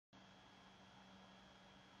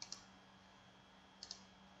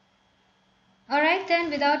Alright then,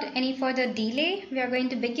 without any further delay, we are going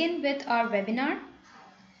to begin with our webinar.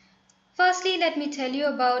 Firstly, let me tell you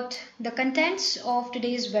about the contents of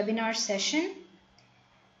today's webinar session.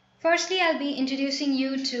 Firstly, I'll be introducing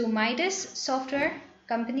you to MIDAS software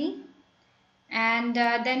company, and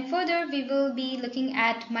then further we will be looking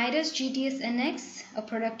at MIDAS GTS NX, a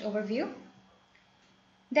product overview.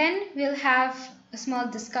 Then we'll have a small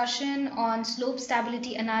discussion on slope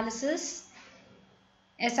stability analysis,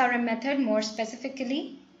 SRM method more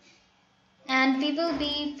specifically. And we will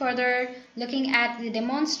be further looking at the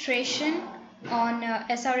demonstration on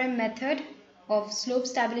SRM method of slope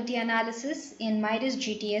stability analysis in MIDAS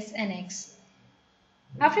GTS NX.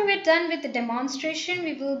 After we're done with the demonstration,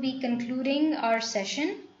 we will be concluding our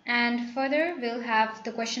session, and further we'll have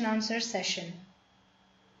the question answer session.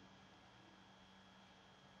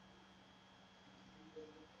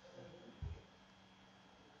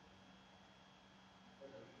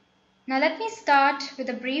 Now let me start with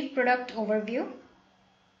a brief product overview.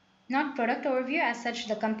 Not product overview as such,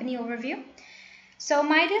 the company overview. So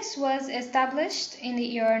MIDAS was established in the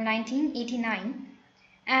year 1989,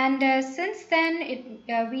 and since then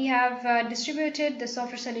we have distributed the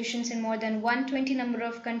software solutions in more than 120 number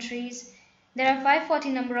of countries. There are 540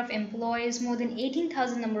 number of employees, more than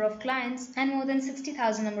 18,000 number of clients, and more than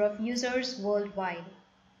 60,000 number of users worldwide.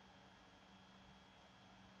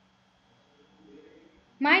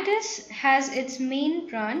 MIDAS has its main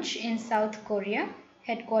branch in South Korea,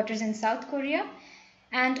 headquarters in South Korea,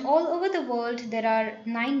 and all over the world there are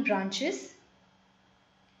 9 branches.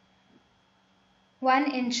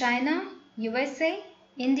 One in China, USA,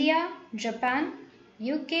 India, Japan,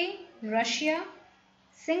 UK, Russia,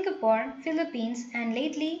 Singapore, Philippines, and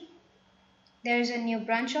lately there is a new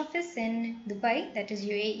branch office in Dubai, that is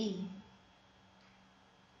UAE.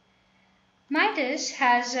 MIDAS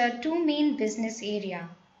has 2 main business areas.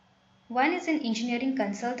 One is in engineering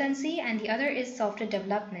consultancy and the other is software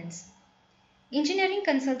developments. Engineering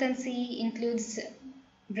consultancy includes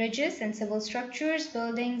bridges and civil structures,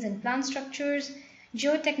 buildings and plant structures,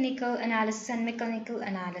 geotechnical analysis and mechanical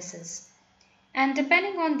analysis. And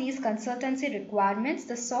depending on these consultancy requirements,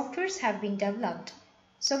 the softwares have been developed.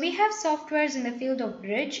 So we have softwares in the field of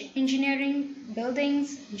bridge engineering,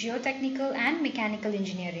 buildings, geotechnical and mechanical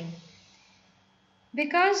engineering.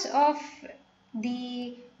 Because of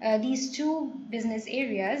these 2 business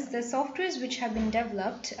areas, the softwares which have been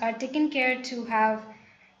developed are taken care to have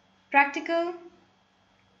practical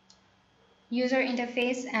user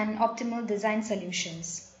interface and optimal design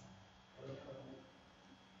solutions.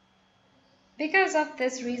 Because of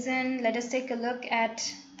this reason, let us take a look at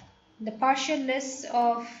the partial list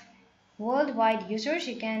of worldwide users.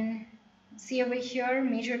 You can see over here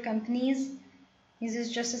major companies. This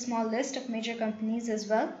is just a small list of major companies as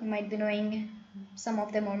well. You might be knowing some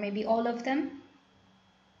of them or maybe all of them.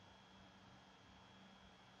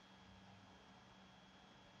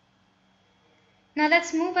 Now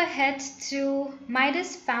let's move ahead to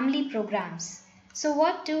MIDAS family programs. So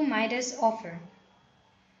what do MIDAS offer?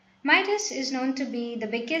 MIDAS is known to be the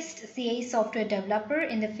biggest CAE software developer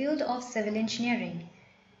in the field of civil engineering.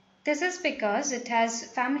 This is because it has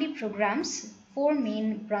family programs, 4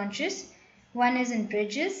 main branches. One is in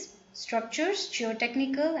bridges, structures,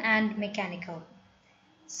 geotechnical and mechanical.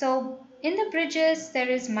 So in the bridges, there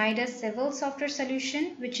is MIDAS Civil Software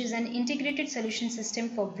Solution, which is an integrated solution system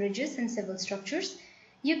for bridges and civil structures.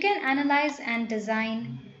 You can analyze and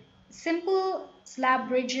design simple slab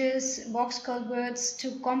bridges, box culverts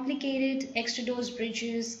to complicated extradose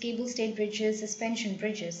bridges, cable stayed bridges, suspension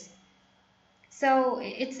bridges. So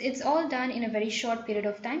it's all done in a very short period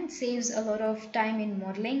of time. It saves a lot of time in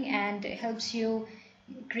modeling and helps you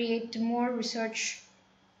create more research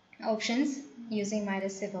options using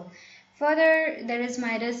MIDAS Civil. Further, there is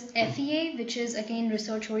MIDAS FEA, which is again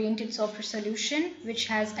research-oriented software solution, which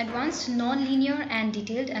has advanced non-linear and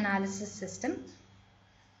detailed analysis system.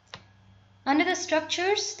 Under the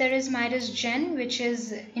structures, there is MIDAS Gen, which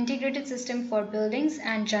is integrated system for buildings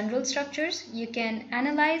and general structures. You can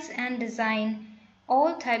analyze and design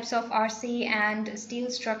all types of RC and steel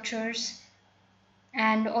structures,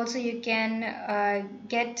 and also you can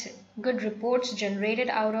get good reports generated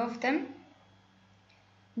out of them.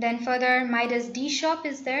 Then further, MIDAS D-Shop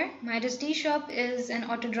is there. MIDAS D-Shop is an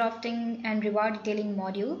auto drafting and reward detailing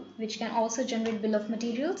module which can also generate bill of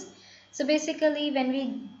materials. So basically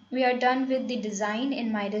when we are done with the design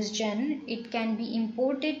in MIDAS Gen, it can be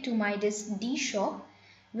imported to MIDAS D-Shop,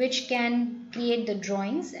 which can create the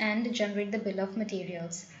drawings and generate the bill of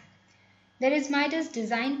materials. There is MIDAS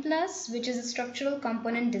Design Plus, which is a structural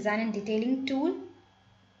component design and detailing tool.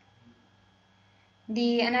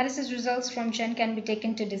 The analysis results from Gen can be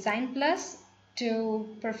taken to Design Plus. to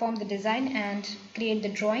perform the design and create the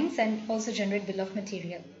drawings and also generate bill of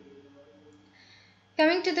material.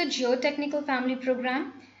 Coming to the geotechnical family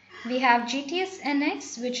program, we have GTS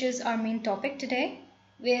NX, which is our main topic today.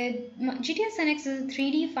 GTS NX is a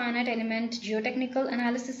 3D finite element geotechnical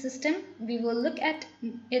analysis system. We will look at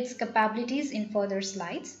its capabilities in further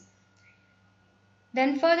slides.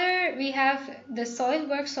 Then further, we have the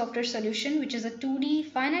SoilWorks software solution, which is a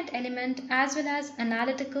 2D finite element as well as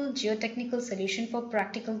analytical geotechnical solution for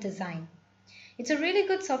practical design. It's a really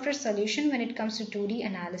good software solution when it comes to 2D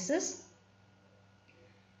analysis.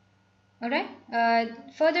 Alright,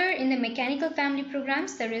 further in the mechanical family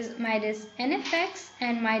programs, there is MIDAS NFX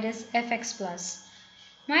and MIDAS FX+.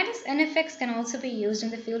 MIDAS NFX can also be used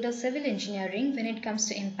in the field of civil engineering when it comes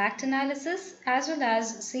to impact analysis as well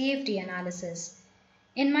as CFD analysis.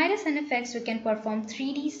 In MIDAS NFX, we can perform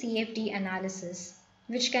 3D CFD analysis,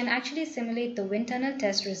 which can actually simulate the wind tunnel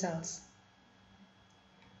test results.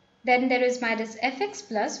 Then there is MIDAS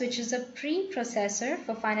FX+, which is a preprocessor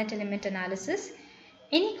for finite element analysis.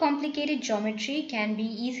 Any complicated geometry can be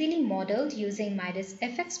easily modeled using MIDAS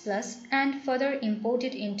FX+ and further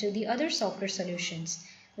imported into the other software solutions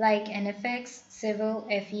like NFX, Civil,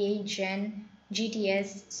 FEA, GEN,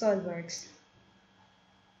 GTS, SolidWorks.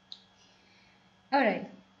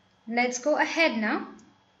 Alright, let's go ahead now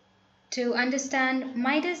to understand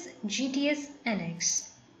MIDAS GTS NX.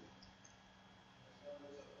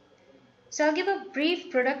 So I'll give a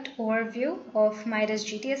brief product overview of MIDAS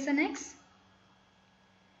GTS NX.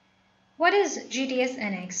 What is GTS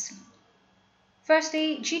NX?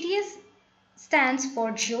 Firstly, GTS stands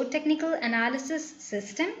for Geotechnical Analysis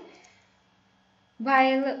System,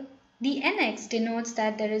 while the NX denotes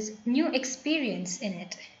that there is new experience in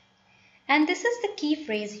it. And this is the key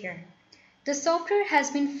phrase here. The software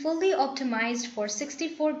has been fully optimized for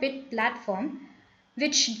 64-bit platform,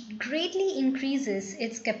 which greatly increases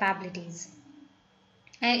its capabilities.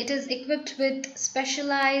 And it is equipped with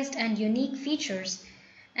specialized and unique features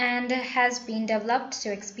and has been developed to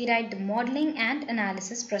expedite the modeling and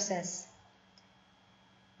analysis process.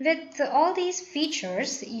 With all these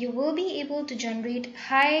features, you will be able to generate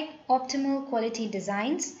high optimal quality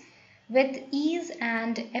designs with ease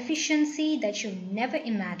and efficiency that you never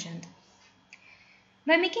imagined.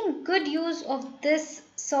 By making good use of this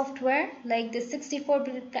software, like the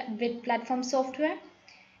 64-bit platform software,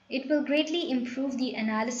 it will greatly improve the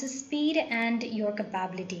analysis speed and your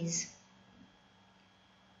capabilities.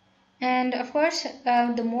 And of course,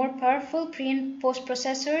 the more powerful pre and post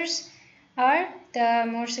processors are, the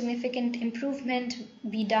more significant improvement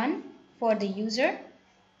be done for the user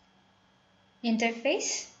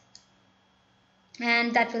interface,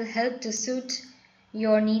 and that will help to suit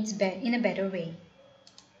your needs in a better way.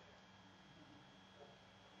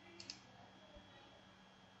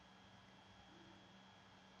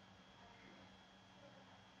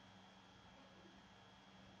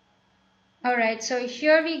 Alright, so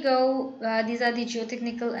here we go. These are the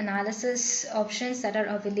geotechnical analysis options that are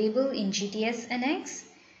available in GTS NX.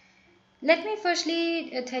 Let me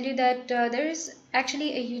firstly tell you that there is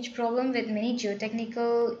actually a huge problem with many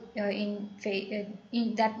geotechnical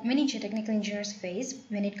many geotechnical engineers face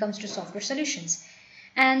when it comes to software solutions,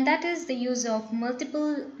 and that is the use of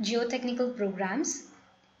multiple geotechnical programs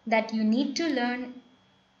that you need to learn.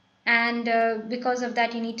 And because of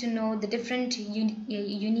that, you need to know the different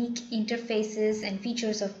unique interfaces and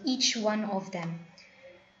features of each one of them.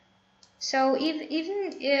 So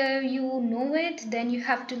even you know it, then you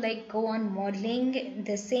have to go on modeling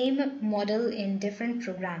the same model in different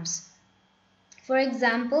programs. For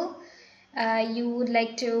example, you would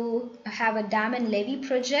like to have a dam and levee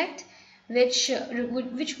project which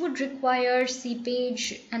would require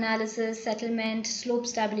seepage analysis, settlement, slope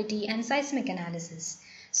stability, and seismic analysis.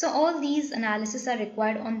 So all these analyses are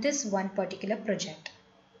required on this one particular project.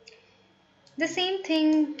 The same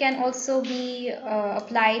thing can also be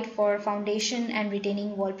applied for foundation and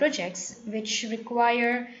retaining wall projects, which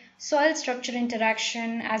require soil structure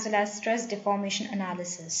interaction as well as stress deformation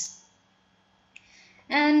analysis.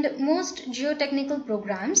 And most geotechnical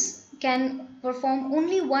programs can perform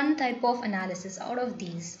only one type of analysis out of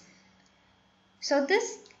these. So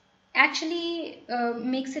this actually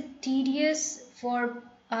makes it tedious for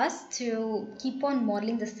us to keep on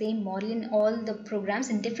modeling the same model in all the programs,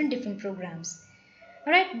 in different programs.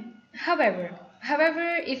 Alright, however,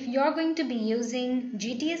 if you're going to be using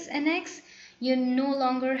GTS NX, you no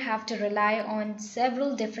longer have to rely on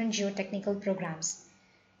several different geotechnical programs.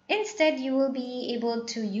 Instead, you will be able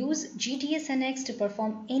to use GTS NX to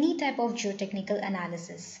perform any type of geotechnical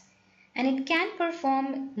analysis. And it can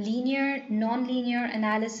perform linear, non-linear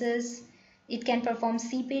analysis. It can perform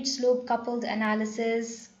seepage slope coupled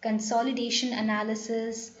analysis, consolidation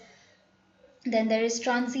analysis. Then there is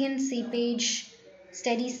transient seepage,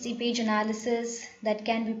 steady seepage analysis that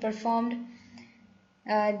can be performed.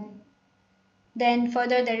 Uh, Then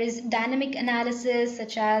further there is dynamic analysis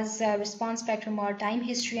such as response spectrum or time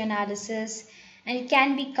history analysis, and it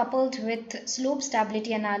can be coupled with slope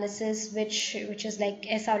stability analysis, which is like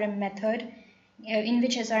SRM method, in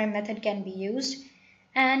which SRM method can be used.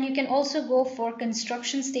 And you can also go for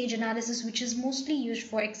construction stage analysis, which is mostly used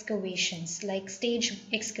for excavations like stage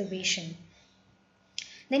excavation.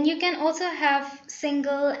 Then you can also have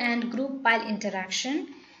single and group pile interaction.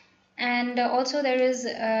 And also there is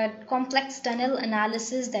a complex tunnel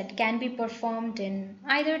analysis that can be performed in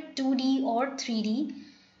either 2D or 3D.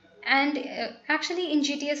 And actually in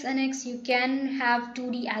GTS NX you can have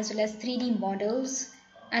 2D as well as 3D models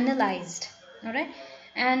analyzed. Alright,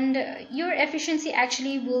 and your efficiency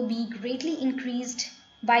actually will be greatly increased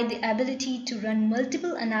by the ability to run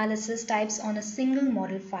multiple analysis types on a single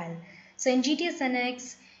model file. So in GTS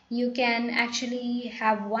NX you can actually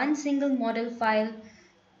have one single model file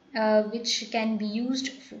which can be used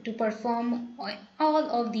to perform all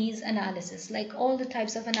of these analysis, like all the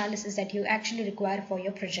types of analysis that you actually require for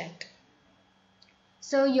your project.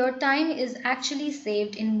 So your time is actually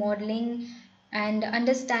saved in modeling and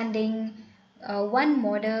understanding one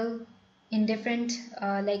model in different,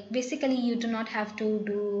 like basically you do not have to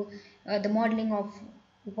do the modeling of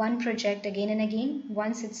one project again and again.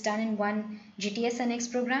 Once it's done in one GTS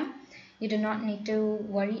NX program, you do not need to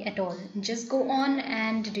worry at all. Just go on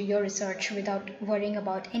and do your research without worrying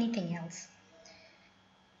about anything else.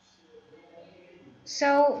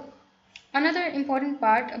 So another important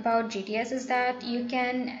part about GTS is that you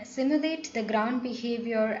can simulate the ground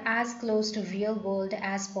behavior as close to real world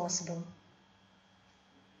as possible.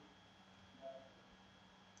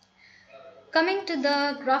 Coming to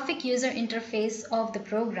the graphic user interface of the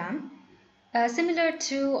program, similar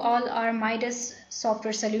to all our MIDAS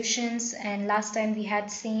software solutions, and last time we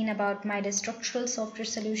had seen about MIDAS structural software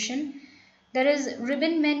solution, there is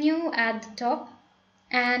ribbon menu at the top,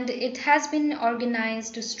 and it has been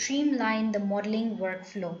organized to streamline the modeling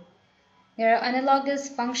workflow. There are analogous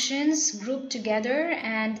functions grouped together,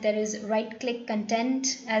 and there is right-click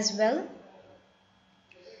content as well.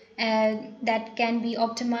 That can be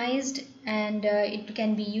optimized, and it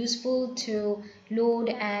can be useful to load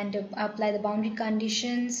and apply the boundary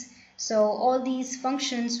conditions. So all these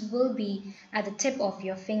functions will be at the tip of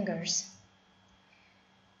your fingers.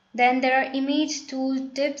 Then there are image tool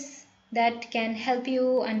tips that can help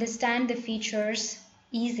you understand the features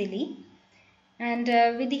easily. And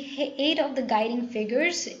with the aid of the guiding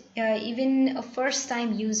figures, even a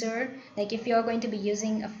first-time user, like if you're going to be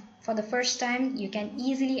using for the first time, you can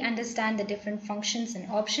easily understand the different functions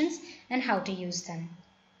and options and how to use them.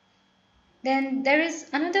 Then there is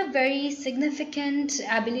another very significant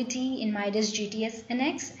ability in MIDAS GTS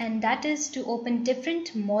NX, and that is to open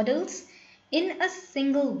different models in a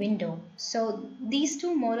single window. So these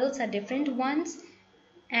two models are different ones,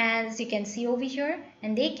 as you can see over here,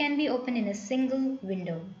 and they can be opened in a single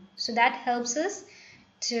window. So that helps us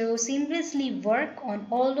to seamlessly work on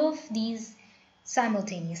all of these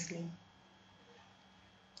simultaneously.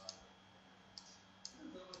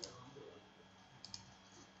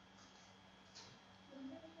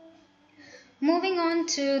 Moving on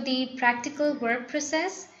to the practical work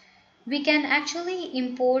process, we can actually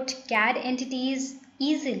import CAD entities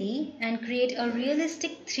easily and create a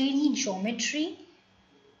realistic 3D geometry.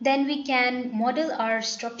 Then we can model our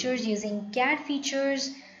structures using CAD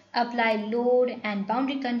features, apply load and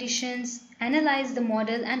boundary conditions, analyze the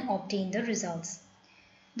model, and obtain the results.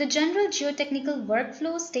 The general geotechnical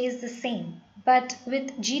workflow stays the same, but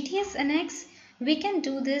with GTS NX, we can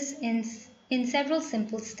do this in several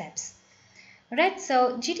simple steps. Right,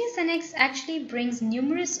 so GTS NX actually brings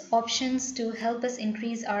numerous options to help us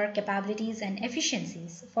increase our capabilities and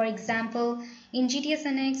efficiencies. For example, in GTS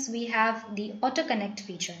NX, we have the auto connect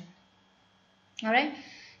feature. All right,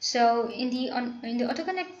 so in the auto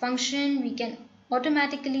connect function, we can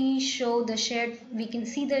automatically show the shared, we can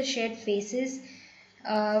see the shared faces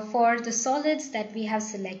for the solids that we have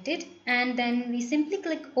selected, and then we simply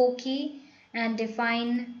click OK and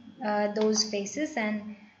define those faces,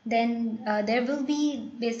 and then there will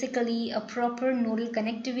be basically a proper nodal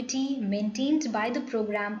connectivity maintained by the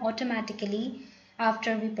program automatically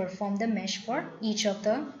after we perform the mesh for each of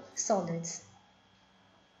the solids.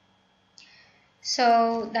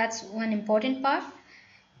 So that's one important part.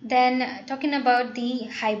 Then talking about the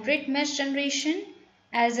hybrid mesh generation,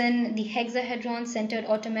 as in the hexahedron centered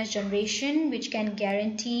auto mesh generation, which can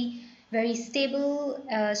guarantee very stable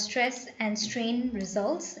stress and strain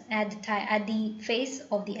results at the face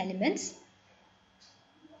of the elements.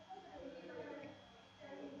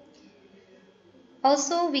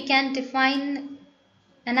 Also, we can define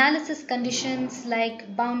analysis conditions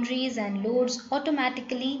like boundaries and loads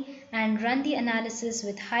automatically and run the analysis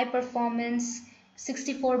with high performance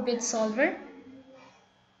 64-bit solver,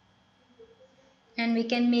 and we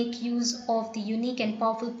can make use of the unique and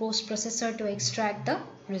powerful post processor to extract the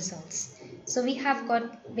results. So we have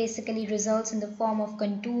got basically results in the form of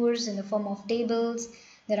contours, in the form of tables.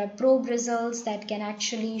 There are probe results that can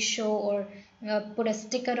actually show or put a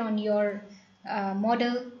sticker on your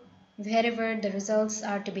model wherever the results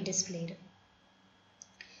are to be displayed.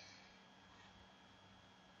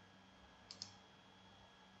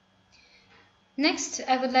 Next,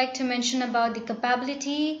 I would like to mention about the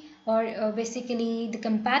capability or basically the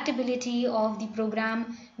compatibility of the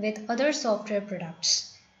program with other software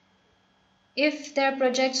products. If there are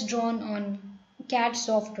projects drawn on CAD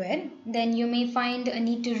software, then you may find a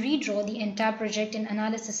need to redraw the entire project in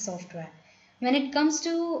analysis software when it comes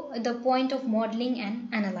to the point of modeling and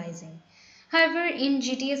analyzing. However, in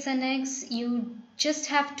GTS NX, you just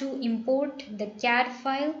have to import the CAD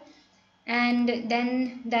file and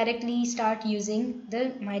then directly start using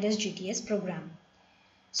the MIDAS GTS program.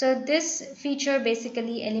 So this feature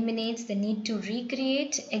basically eliminates the need to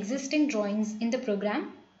recreate existing drawings in the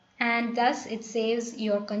program, and thus it saves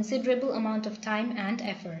your considerable amount of time and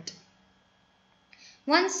effort.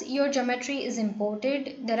 Once your geometry is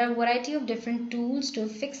imported, there are a variety of different tools to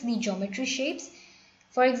fix the geometry shapes.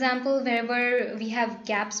 For example, wherever we have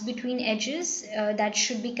gaps between edges that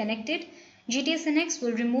should be connected, GTS NX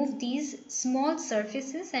will remove these small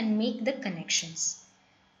surfaces and make the connections.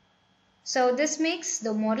 So this makes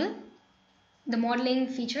the modeling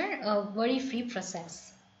feature a worry-free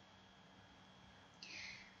process.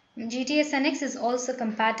 GTS NX is also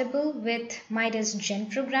compatible with MIDAS Gen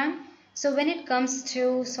program. So when it comes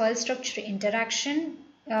to soil structure interaction,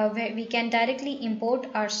 where we can directly import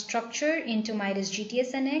our structure into MIDAS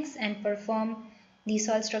GTS NX and perform the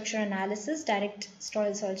soil structure analysis, direct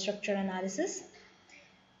soil structure analysis.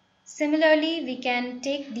 Similarly, we can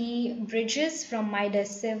take the bridges from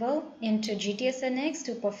MIDAS Civil into GTS NX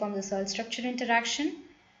to perform the soil structure interaction.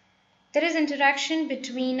 There is interaction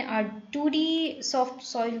between our 2D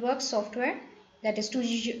SolidWorks software, that is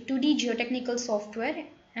 2D geotechnical software,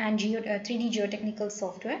 and 3D geotechnical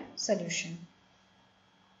software solution.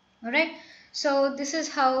 Alright, so this is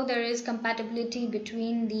how there is compatibility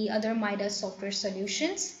between the other MIDAS software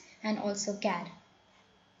solutions and also CAD.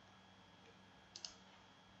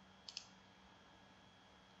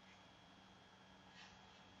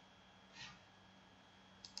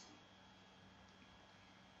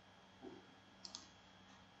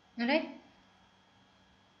 Alright.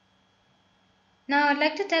 Now I'd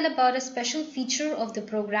like to tell about a special feature of the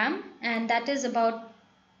program, and that is about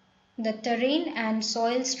the terrain and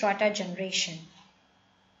soil strata generation.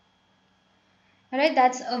 Alright,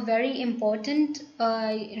 that's a very important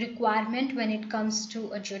requirement when it comes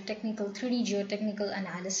to a 3D geotechnical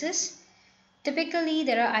analysis. Typically,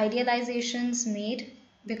 there are idealizations made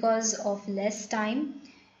because of less time.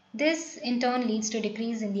 This in turn leads to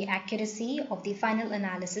decrease in the accuracy of the final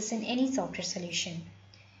analysis in any software solution.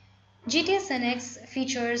 GTS NX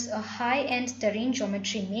features a high-end terrain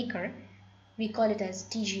geometry maker, we call it as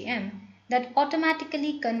TGM, that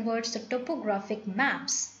automatically converts the topographic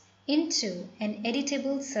maps into an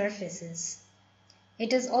editable surfaces.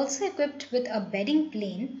 It is also equipped with a bedding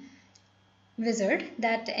plane wizard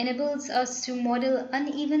that enables us to model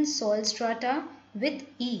uneven soil strata with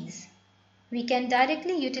ease. We can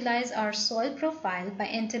directly utilize our soil profile by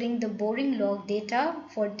entering the boring log data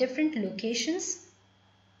for different locations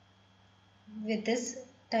with this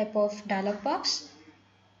type of dialog box.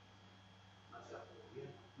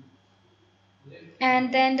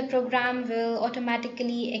 And then the program will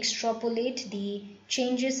automatically extrapolate the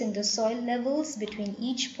changes in the soil levels between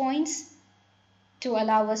each points to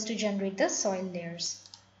allow us to generate the soil layers.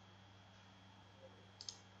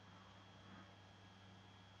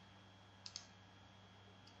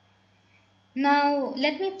 Now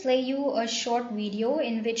let me play you a short video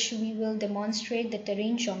in which we will demonstrate the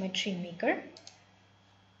terrain geometry maker.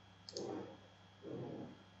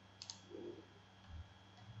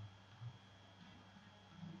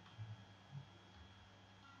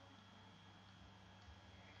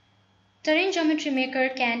 Terrain Geometry Maker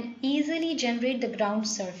can easily generate the ground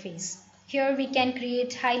surface. Here we can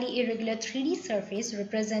create highly irregular 3D surface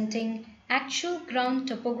representing actual ground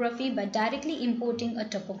topography by directly importing a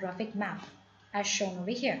topographic map, as shown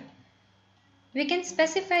over here. We can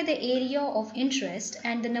specify the area of interest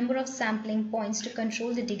and the number of sampling points to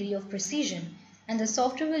control the degree of precision, and the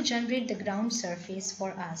software will generate the ground surface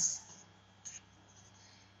for us.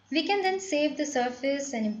 We can then save the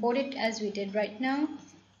surface and import it as we did right now.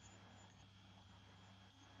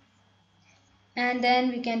 And then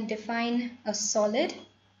we can define a solid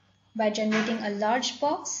by generating a large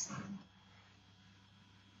box.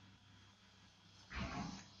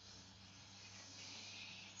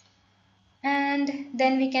 And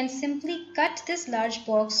then we can simply cut this large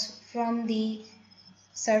box from the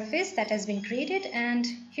surface that has been created, and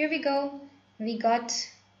here we go. We got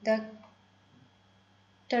the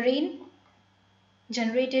terrain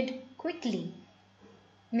generated quickly,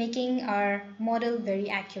 making our model very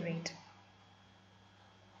accurate.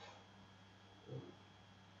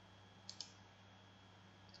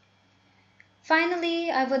 Finally,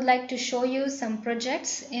 I would like to show you some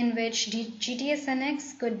projects in which GTS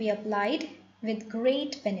NX could be applied with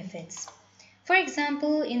great benefits. For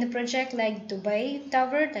example, in the project like Dubai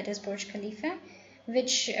Tower, that is Burj Khalifa,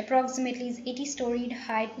 which approximately is 80-storied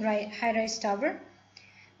high-rise tower,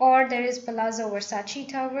 or there is Palazzo Versace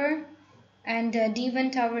Tower and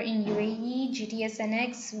D1 Tower in UAE. GTS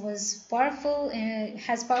NX was powerful,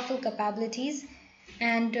 has powerful capabilities,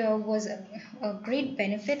 and was a great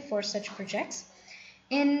benefit for such projects.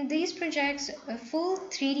 In these projects, a full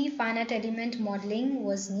 3D finite element modeling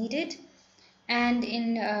was needed, and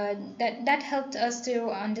that helped us to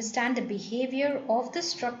understand the behavior of the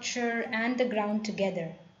structure and the ground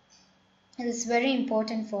together. It is very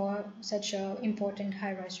important for such an important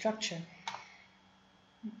high-rise structure.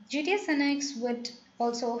 GTS NX would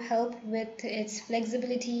also help with its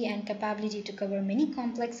flexibility and capability to cover many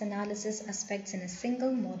complex analysis aspects in a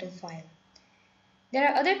single model file. There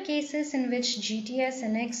are other cases in which GTS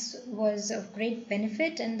NX was of great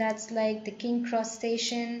benefit, and that's like the King Cross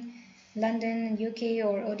Station, London, UK,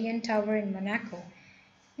 or Odeon Tower in Monaco.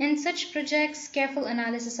 In such projects, careful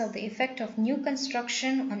analysis of the effect of new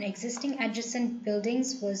construction on existing adjacent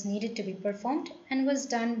buildings was needed to be performed, and was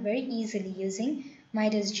done very easily using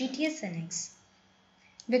MIDAS GTS NX,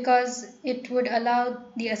 because it would allow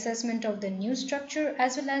the assessment of the new structure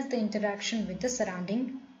as well as the interaction with the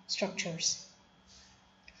surrounding structures.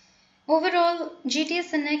 Overall,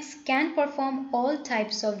 GTS NX can perform all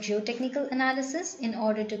types of geotechnical analysis in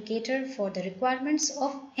order to cater for the requirements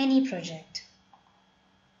of any project.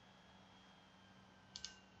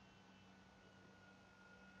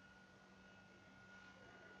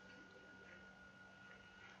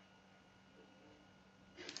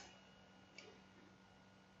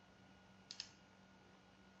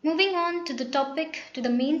 Moving on to the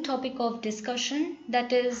main topic of discussion,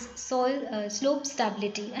 that is soil slope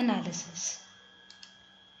stability analysis.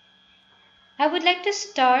 I would like to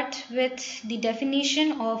start with the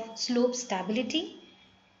definition of slope stability.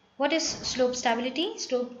 What is slope stability?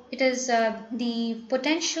 It is the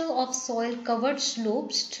potential of soil covered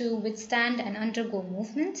slopes to withstand and undergo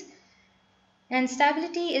movement. And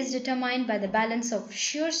stability is determined by the balance of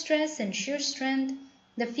shear stress and shear strength.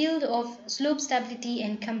 The field of slope stability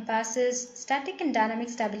encompasses static and dynamic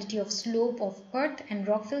stability of slope of earth and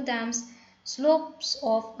rockfill dams, slopes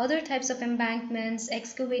of other types of embankments,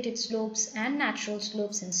 excavated slopes, and natural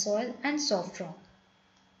slopes in soil and soft rock.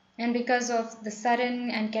 And because of the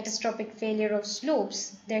sudden and catastrophic failure of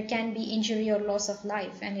slopes, there can be injury or loss of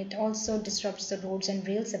life, and it also disrupts the roads and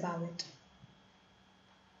rails above it.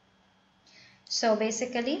 So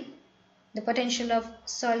basically, the potential of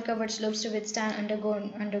soil covered slopes to withstand undergo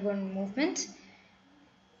movement,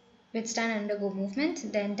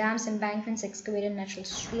 then dams, embankments, excavated natural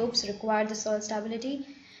slopes require the soil stability,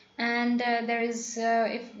 and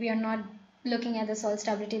if we are not looking at the soil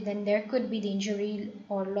stability, then there could be the injury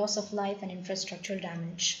or loss of life and infrastructural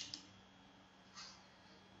damage.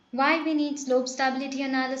 Why we need slope stability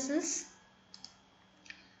analysis?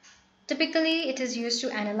 Typically, it is used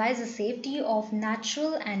to analyze the safety of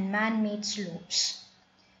natural and man-made slopes.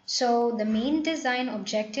 So, the main design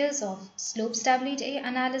objectives of slope stability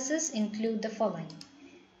analysis include the following.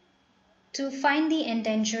 To find the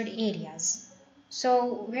endangered areas.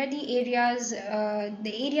 So, where the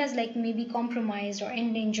areas like may be compromised or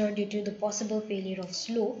endangered due to the possible failure of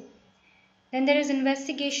slope. Then there is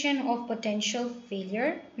investigation of potential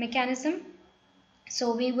failure mechanism.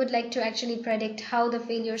 So we would like to actually predict how the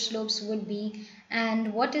failure slopes would be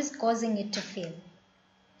and what is causing it to fail.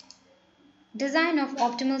 Design of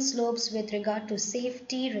optimal slopes with regard to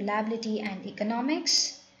safety, reliability, and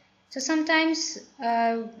economics. So sometimes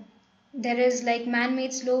there is like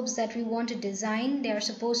man-made slopes that we want to design. They are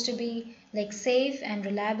supposed to be like safe and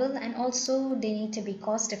reliable, and also they need to be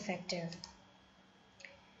cost effective.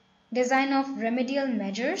 design of remedial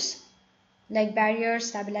measures like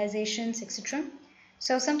barriers, stabilizations, etc.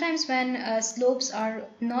 So sometimes when slopes are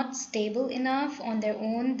not stable enough on their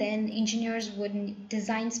own, then engineers would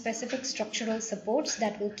design specific structural supports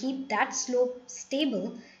that will keep that slope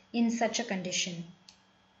stable in such a condition.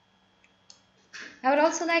 I would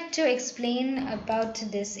also like to explain about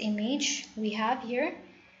this image we have here.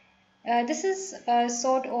 This is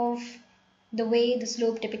sort of the way the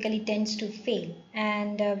slope typically tends to fail,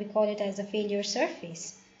 and we call it as a failure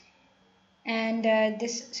surface. And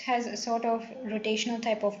this has a sort of rotational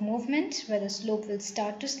type of movement where the slope will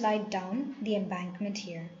start to slide down the embankment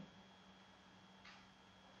here.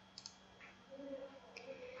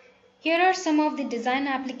 Here are some of the design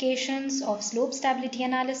applications of slope stability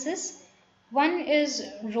analysis. One is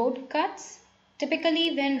road cuts.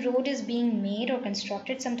 Typically, when road is being made or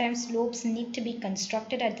constructed, sometimes slopes need to be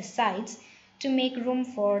constructed at the sides to make room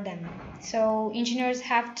for them. So engineers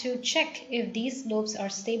have to check if these slopes are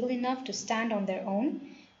stable enough to stand on their own.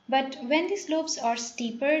 But when the slopes are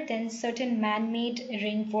steeper, then certain man-made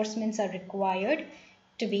reinforcements are required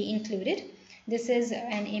to be included. This is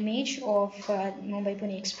an image of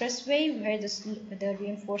Mumbai-Pune Expressway where the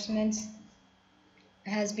reinforcements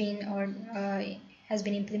has been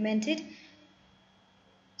implemented.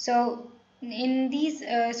 So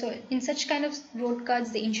in such kind of road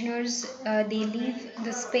cuts, the engineers they leave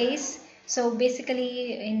the space. So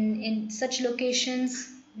basically, in such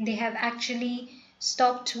locations, they have actually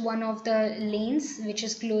stopped one of the lanes which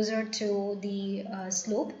is closer to the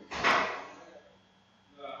slope.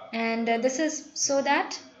 And this is so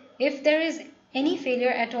that if there is any failure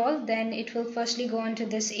at all, then it will firstly go into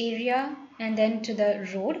this area and then to the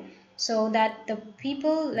road, so that the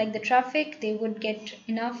people, like the traffic, they would get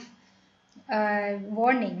enough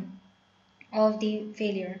warning of the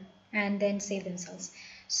failure and then save themselves.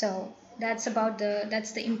 So that's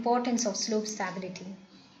the importance of slope stability.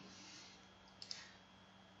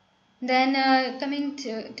 Then coming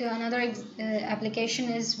to another application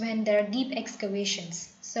is when there are deep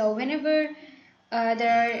excavations. So whenever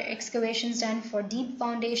there are excavations done for deep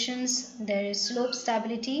foundations, there is slope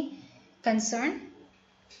stability concern.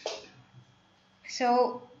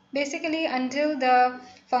 So basically, until the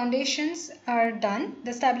foundations are done,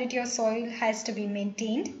 the stability of soil has to be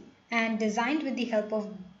maintained and designed with the help of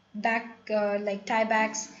like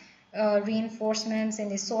tiebacks, reinforcements in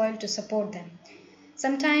the soil to support them.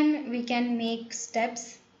 Sometimes we can make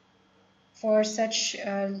steps for such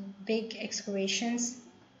big excavations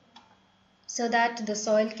so that the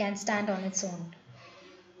soil can stand on its own.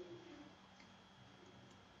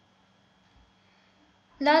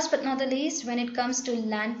 Last but not the least, when it comes to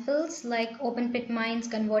landfills, like open pit mines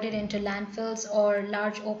converted into landfills or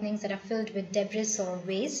large openings that are filled with debris or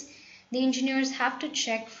waste, the engineers have to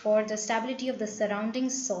check for the stability of the surrounding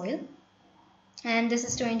soil. And this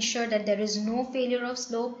is to ensure that there is no failure of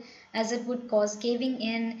slope, as it would cause caving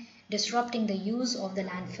in, disrupting the use of the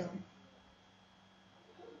landfill.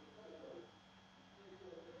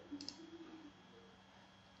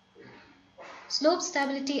 Slope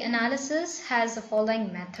stability analysis has the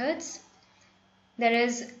following methods. There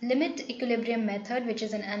is limit equilibrium method, which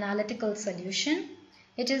is an analytical solution.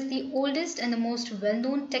 It is the oldest and the most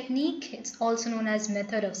well-known technique. It's also known as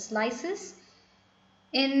method of slices.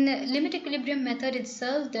 In limit equilibrium method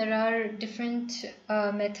itself, there are different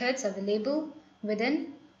methods available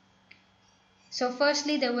within. So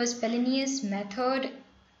firstly, there was Felinius method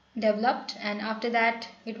developed, and after that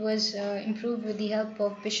it was improved with the help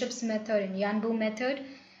of Bishop's method and Yanbu method,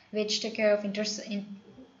 which took care of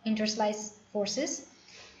interslice forces.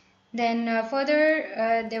 Then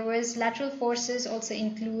further there was lateral forces also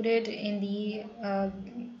included in the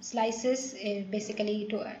slices, basically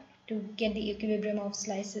to get the equilibrium of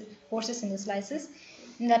forces in the slices,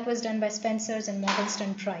 and that was done by Spencer's and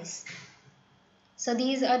Morgenstern Price. So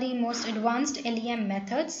these are the most advanced LEM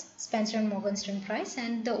methods, Spencer and Morgenstern Price,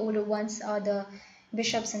 and the older ones are the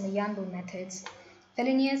Bishop's and the Yanbu methods.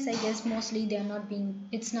 Felinius, I guess mostly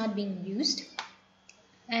it's not being used,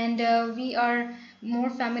 and we are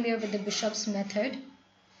more familiar with the Bishop's method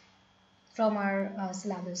from our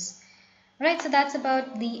syllabus. Right, so that's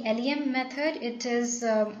about the LEM method. It is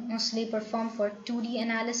mostly performed for 2D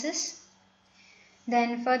analysis.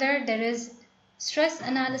 Then further there is stress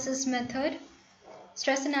analysis method.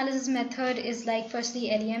 Stress analysis method is like firstly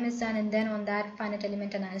LEM is done and then on that finite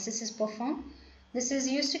element analysis is performed. This is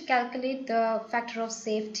used to calculate the factor of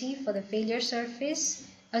safety for the failure surface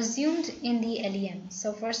assumed in the LEM.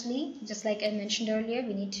 So firstly, just like I mentioned earlier,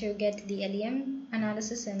 we need to get the LEM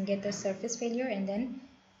analysis and get the surface failure and then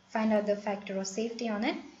find out the factor of safety on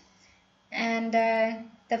it. And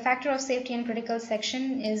The factor of safety and critical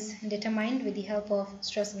section is determined with the help of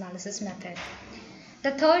stress analysis method.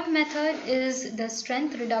 The third method is the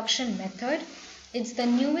strength reduction method. It's the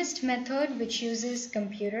newest method which uses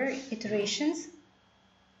computer iterations,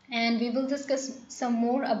 and we will discuss some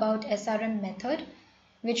more about SRM method,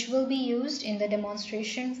 which will be used in the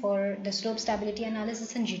demonstration for the slope stability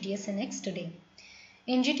analysis in GTS NX today.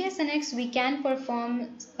 In GTS NX, we can perform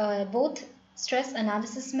both stress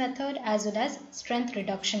analysis method as well as strength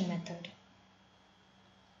reduction method.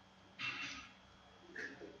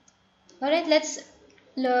 Alright, let's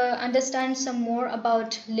understand some more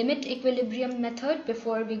about limit equilibrium method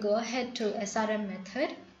before we go ahead to SRM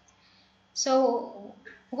method. So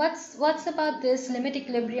what's about this limit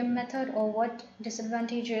equilibrium method, or what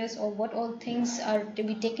disadvantages or what all things are to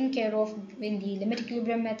be taken care of in the limit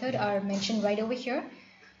equilibrium method are mentioned right over here.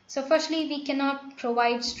 So firstly, we cannot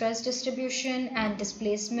provide stress distribution and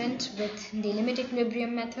displacement with the limit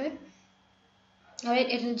equilibrium method. Alright,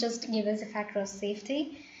 it will just give us a factor of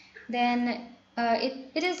safety. Then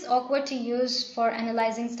it is awkward to use for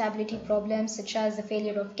analyzing stability problems such as the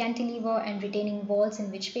failure of cantilever and retaining walls,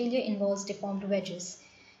 in which failure involves deformed wedges.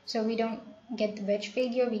 So we don't get the wedge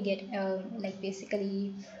failure, we get like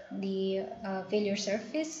basically the failure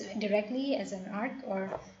surface directly as an arc,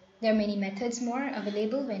 or there are many methods more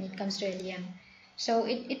available when it comes to LEM. So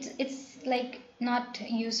it's like not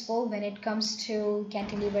useful when it comes to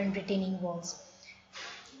cantilever and retaining walls.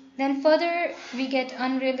 Then further, we get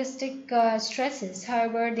unrealistic stresses.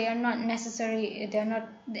 However, they are not necessary. They are not.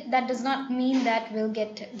 That does not mean that we'll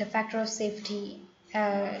get the factor of safety,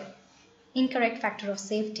 incorrect factor of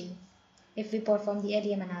safety, if we perform the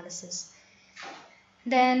LEM analysis.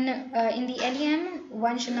 Then in the LEM,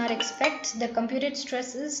 one should not expect the computed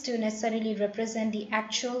stresses to necessarily represent the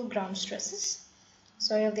actual ground stresses.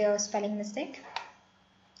 Sorry if there was a spelling mistake.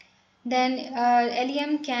 Then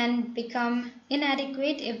LEM can become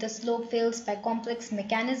inadequate if the slope fails by complex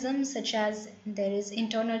mechanisms, such as there is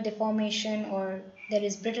internal deformation, or there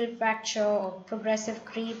is brittle fracture, or progressive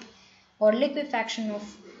creep, or liquefaction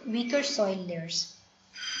of weaker soil layers.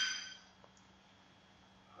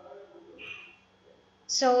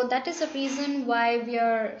 So that is the reason why we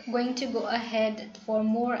are going to go ahead for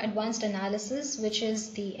more advanced analysis, which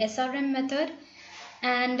is the SRM method.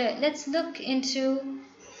 And let's look into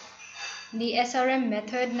the SRM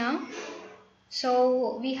method now.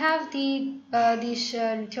 So we have these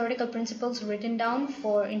theoretical principles written down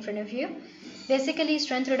in front of you. Basically,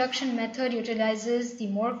 strength reduction method utilizes the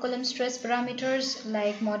Mohr-Coulomb stress parameters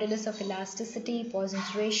like modulus of elasticity,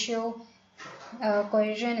 Poisson's ratio,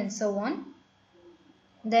 cohesion, and so on.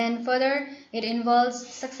 Then further, it involves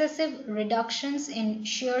successive reductions in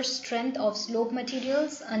shear strength of slope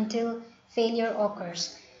materials until failure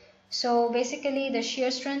occurs. So basically, the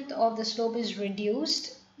shear strength of the slope is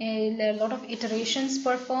reduced, a lot of iterations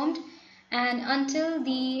performed, and until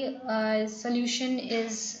the solution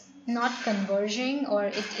is not converging, or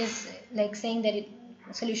it is like saying that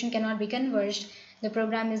solution cannot be converged, the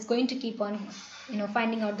program is going to keep on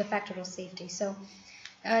finding out the factor of safety. So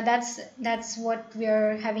that's what we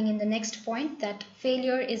are having in the next point, that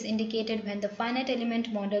failure is indicated when the finite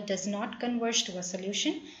element model does not converge to a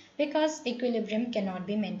solution because equilibrium cannot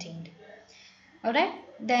be maintained. Alright,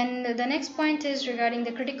 then the next point is regarding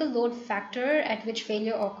the critical load factor at which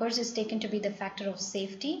failure occurs is taken to be the factor of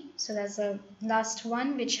safety. So that's the last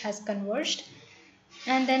one which has converged.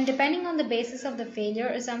 And then depending on the basis of the failure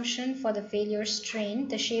assumption for the failure strain,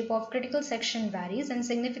 the shape of critical section varies and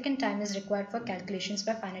significant time is required for calculations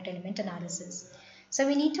by finite element analysis. So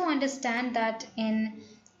we need to understand that in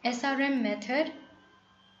SRM method,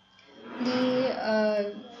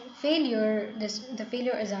 the failure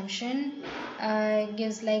assumption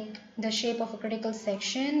gives like the shape of a critical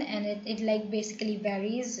section, and it like basically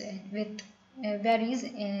varies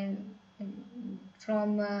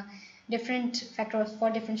from different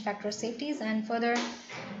factor safeties. And further,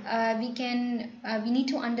 we need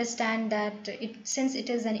to understand that since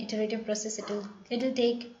it is an iterative process, it'll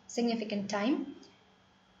take significant time.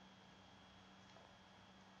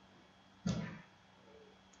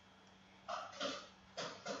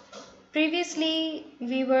 Previously,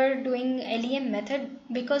 we were doing LEM method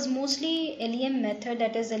because mostly LEM method,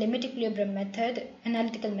 that is a limit equilibrium method,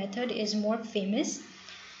 analytical method, is more famous.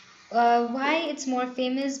 Why it's more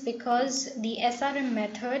famous? Because the SRM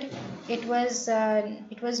method, it was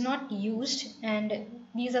not used, and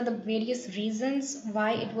these are the various reasons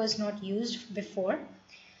why it was not used before.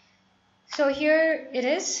 So here it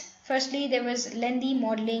is. Firstly, there was lengthy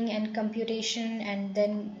modeling and computation, and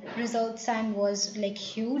then result time was like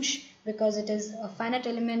huge because it is a finite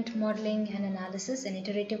element modeling and analysis, an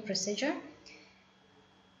iterative procedure.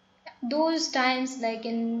 those times, like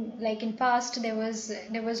in past, there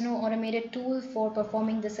was no automated tool for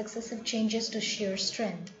performing the successive changes to shear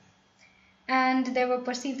strength. And there were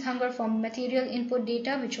perceived hunger for material input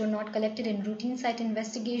data which were not collected in routine site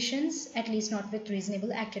investigations, at least not with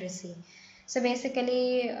reasonable accuracy. So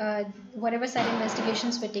basically, whatever site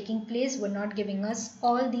investigations were taking place were not giving us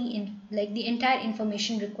all the entire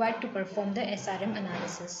information required to perform the SRM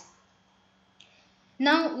analysis.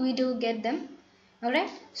 Now we do get them.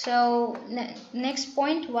 Alright, so next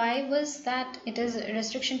point why was that it is a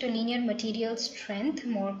restriction to linear material strength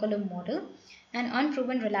molecular model and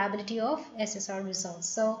unproven reliability of SSR results.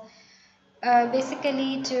 So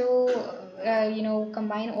basically to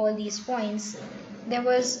combine all these points, there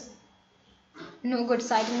was no good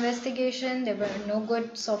site investigation, there were no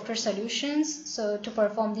good software solutions so to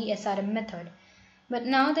perform the SRM method. But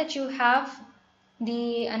now that you have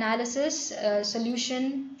the analysis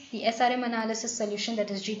solution, the SRM analysis solution,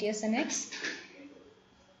 that is GTS NX,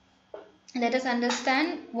 let us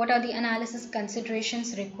understand what are the analysis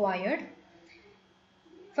considerations required.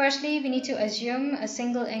 Firstly, we need to assume a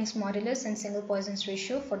single Young's modulus and single Poisson's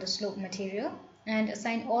ratio for the slope material and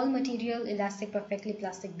assign all material elastic perfectly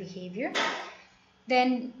plastic behavior.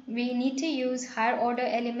 Then we need to use higher order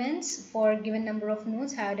elements for given number of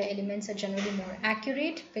nodes. Higher order elements are generally more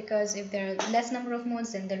accurate because if there are less number of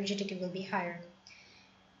nodes, then the rigidity will be higher.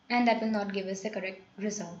 And that will not give us the correct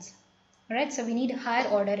results. Alright, so we need higher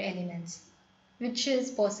order elements, which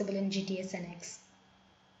is possible in GTS NX.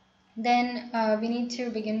 Then we need to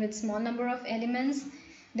begin with small number of elements.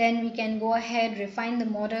 Then we can go ahead, refine the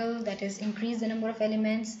model, that is increase the number of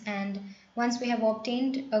elements, and once we have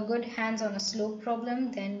obtained a good hands on a slope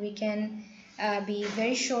problem, then we can be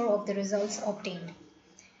very sure of the results obtained.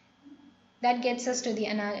 That gets us to the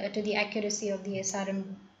accuracy of the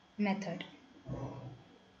SRM method.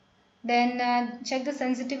 Then check the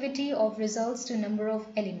sensitivity of results to number of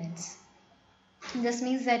elements. This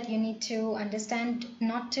means that you need to understand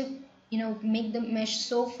not to make the mesh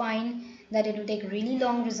so fine that it will take really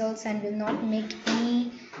long results and will not make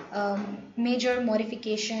any major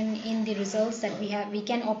modification in the results that we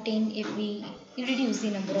can obtain if we reduce the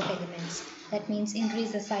number of elements. That means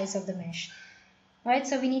increase the size of the mesh. Alright,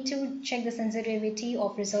 so we need to check the sensitivity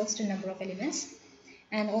of results to number of elements,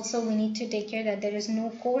 and also we need to take care that there is no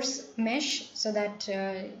coarse mesh so that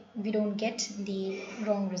we don't get the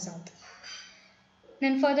wrong result.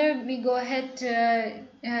 Then further we go ahead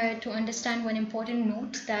to understand one important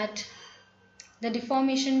note, that the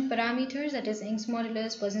deformation parameters, that is Young's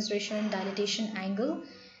modulus, Poisson's ratio and dilatation angle,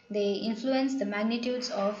 they influence the magnitudes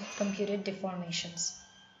of computed deformations.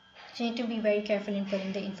 So you need to be very careful in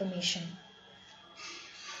putting the information.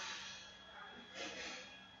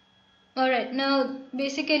 Alright, now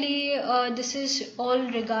basically this is all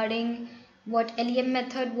regarding what LEM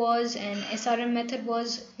method was and SRM method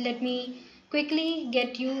was. Let me quickly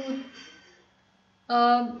get you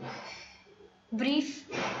a brief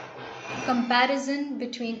comparison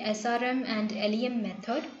between SRM and LEM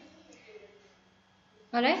method.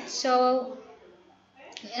 Alright, so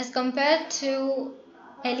as compared to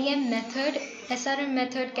LEM method, SRM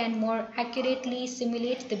method can more accurately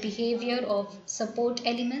simulate the behavior of support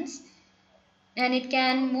elements, and it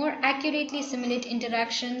can more accurately simulate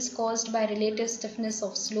interactions caused by relative stiffness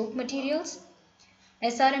of slope materials.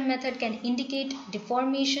 SRM method can indicate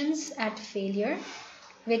deformations at failure,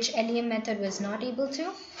 which LEM method was not able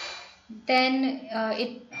to. Then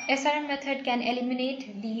SRM method can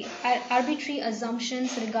eliminate the arbitrary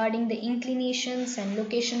assumptions regarding the inclinations and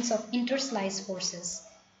locations of interslice forces,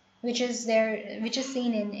 which is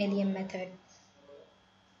seen in LEM method.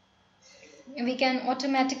 We can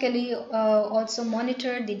automatically also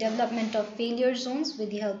monitor the development of failure zones with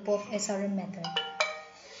the help of SRM method.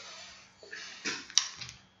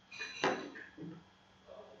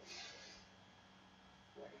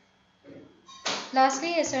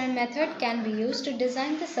 Lastly, SRM method can be used to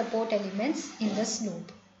design the support elements in the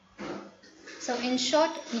slope. So in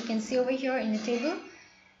short, you can see over here in the table.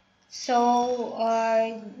 So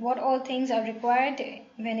what all things are required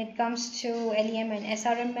when it comes to LEM and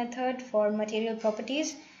SRM method for material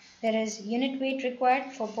properties. There is unit weight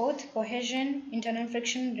required for both, cohesion, internal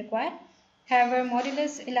friction required. However,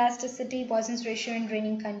 modulus, elasticity, Poisson's ratio and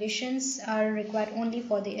draining conditions are required only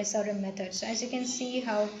for the SRM method. So as you can see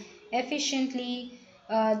how efficiently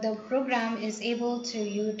the program is able to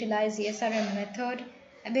utilize the SRM method.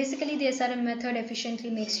 Basically, the SRM method efficiently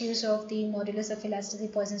makes use of the modulus of elasticity,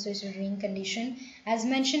 Poisson's ratio, draining condition, as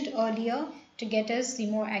mentioned earlier, to get us the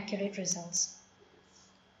more accurate results.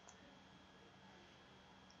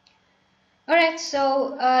 Alright,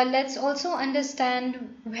 so let's also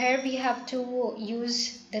understand where we have to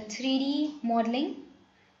use the 3D modeling.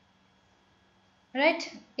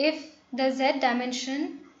 Right? If the z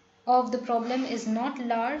dimension of the problem is not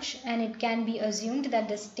large and it can be assumed that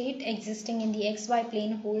the state existing in the xy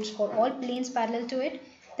plane holds for all planes parallel to it,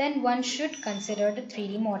 then one should consider the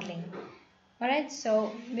 3D modeling. Alright,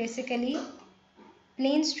 so basically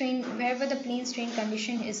plane strain, wherever the plane strain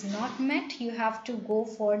condition is not met, you have to go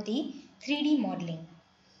for the 3D modeling.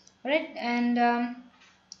 Alright,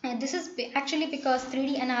 and this is actually because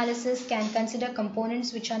 3D analysis can consider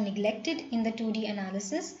components which are neglected in the 2D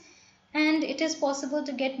analysis, and it is possible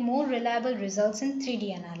to get more reliable results in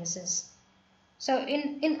 3D analysis. So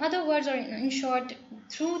in other words, or in short,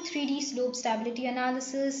 through 3D slope stability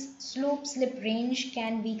analysis, slope slip range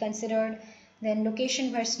can be considered, then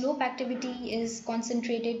location where slope activity is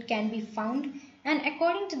concentrated can be found, and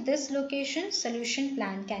according to this location, solution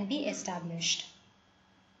plan can be established.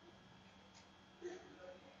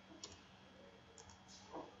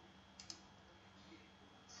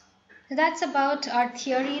 That's about our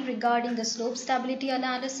theory regarding the slope stability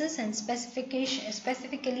analysis and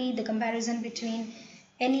specifically the comparison between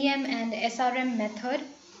LEM and SRM method,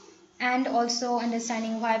 and also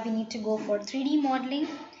understanding why we need to go for 3D modeling.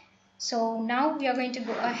 So now we are going to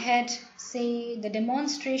go ahead, say the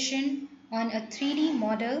demonstration on a 3D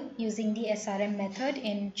model using the SRM method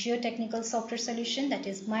in geotechnical software solution, that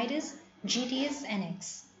is MIDAS, GTS, and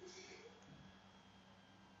X.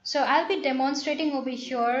 So I'll be demonstrating over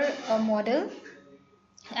here a model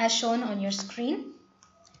as shown on your screen.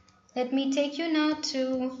 Let me take you now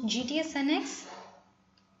to GTS NX.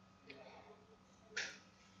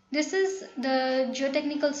 This is the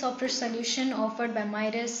geotechnical software solution offered by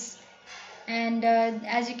MIDAS, and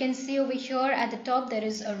as you can see over here at the top there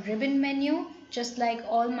is a ribbon menu, just like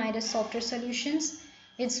all MIDAS software solutions.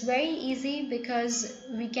 It's very easy because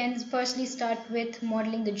we can firstly start with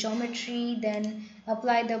modeling the geometry, then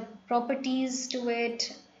apply the properties to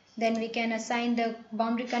it, then we can assign the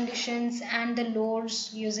boundary conditions and the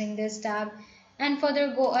loads using this tab, and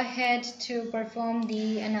further go ahead to perform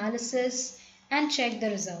the analysis and check the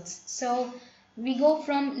results. So we go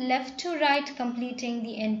from left to right, completing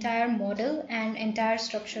the entire model and entire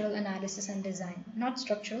structural analysis and design. Not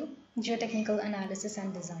structural, geotechnical analysis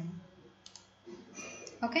and design.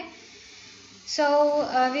 Okay,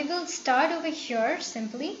 so we will start over here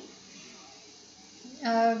simply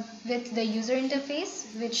with the user interface,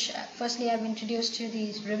 which firstly I've introduced to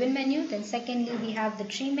the ribbon menu. Then secondly we have the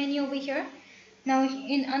tree menu over here. Now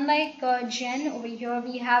unlike Gen, over here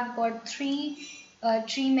we have got three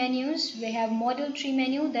tree menus. We have model tree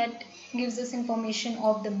menu that gives us information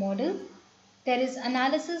of the model. There is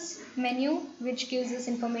analysis menu, which gives us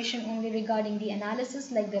information only regarding the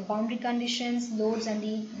analysis, like the boundary conditions, loads, and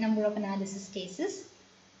the number of analysis cases.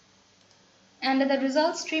 Under the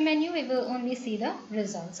results tree menu, we will only see the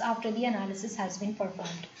results after the analysis has been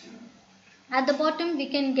performed. At the bottom, we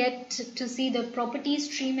can get to see the properties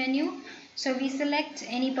tree menu. So we select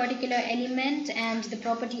any particular element and the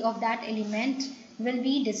property of that element will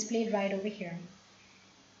be displayed right over here.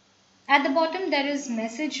 At the bottom, there is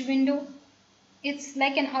message window. It's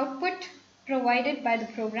like an output provided by the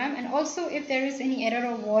program, and also if there is any error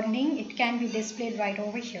or warning, it can be displayed right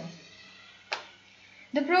over here.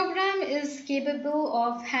 The program is capable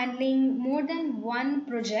of handling more than one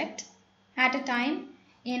project at a time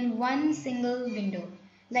in one single window.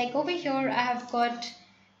 Like over here, I have got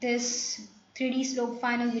this 3D slope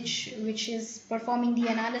final which is performing the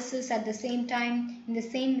analysis at the same time. In the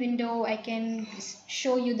same window, I can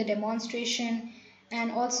show you the demonstration, and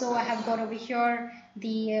also I have got over here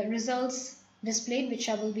the results displayed, which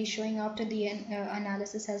I will be showing after the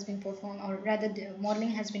analysis has been performed, or rather the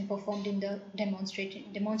modeling has been performed in the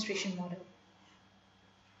demonstration model.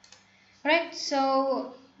 Alright,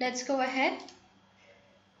 so let's go ahead.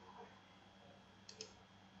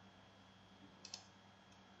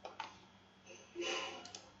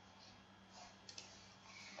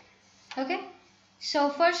 Okay, so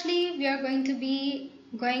firstly we are going to be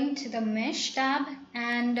going to the mesh tab,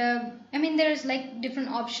 and there's like different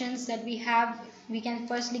options that we have. We can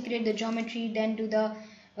firstly create the geometry, then do the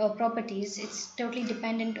properties. It's totally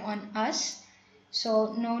dependent on us,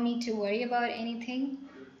 so no need to worry about anything.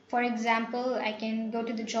 For example, I can go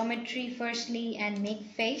to the geometry firstly and make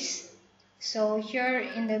face. So here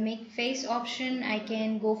in the make face option, I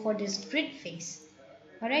can go for this grid face.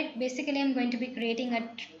 Alright, basically I'm going to be creating a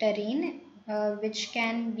terrain which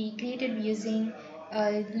can be created using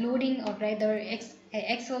loading, or rather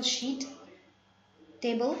Excel sheet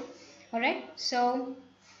table. Alright, so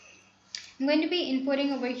I'm going to be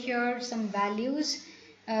inputting over here some values.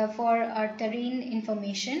 for our terrain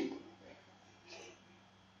information.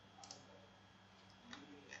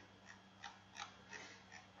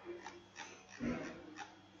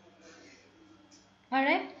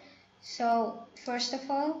 Alright, so first of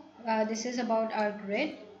all, this is about our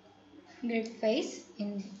grid face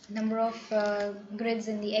in number of grids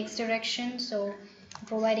in the x direction, so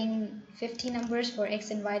providing 50 numbers for x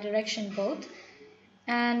and y direction both.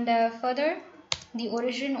 And further, the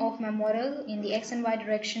origin of my model in the x and y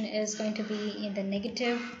direction is going to be in the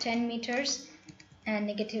 -10 meters and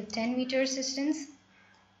 -10 meters distance,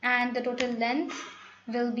 and the total length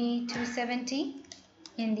will be 270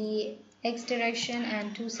 in the x direction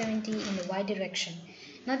and 270 in the y direction.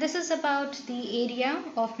 Now this is about the area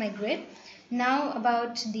of my grid. Now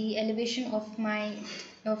about the elevation of my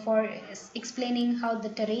for explaining how the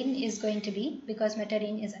terrain is going to be, because my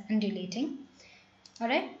terrain is undulating.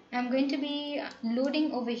 Alright, I'm going to be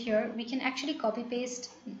loading over here. We can actually copy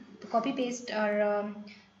paste our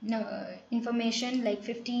information, like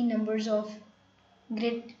 50 numbers of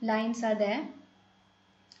grid lines are there.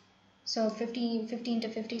 So 50 into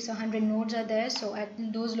 50, so 100 nodes are there. So at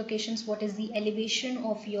those locations, what is the elevation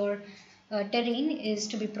of your terrain is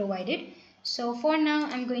to be provided. So for now,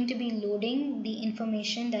 I'm going to be loading the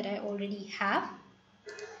information that I already have.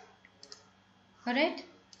 Alright,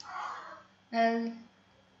 I'll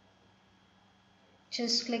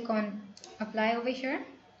just click on apply over here.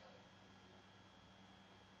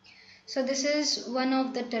 So this is one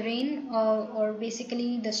of the terrain or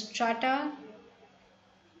basically the strata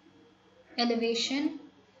elevation,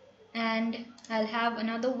 and I'll have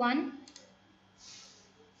another one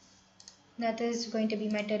that is going to be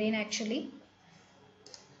my terrain actually,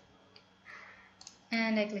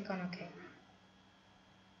 and I click on OK.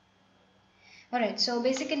 Alright, so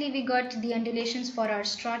basically we got the undulations for our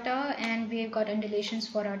strata and we've got undulations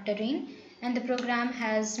for our terrain, and the program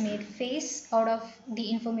has made face out of the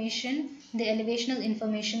information, the elevational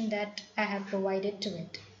information that I have provided to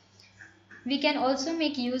it. We can also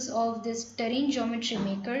make use of this terrain geometry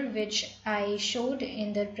maker, which I showed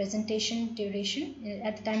in the presentation duration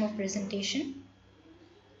at the time of presentation.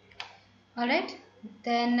 Alright,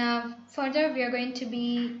 then further we are going to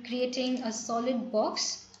be creating a solid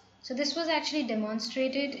box. So this was actually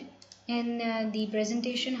demonstrated in the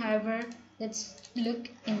presentation, however, let's look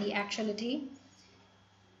in the actuality.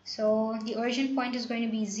 So the origin point is going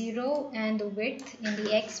to be 0 and the width in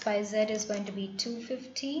the x, y, z is going to be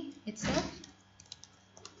 250 itself.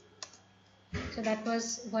 So that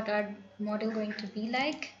was what our model going to be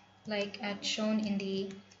like as shown in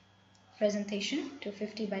the presentation,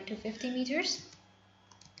 250 by 250 meters.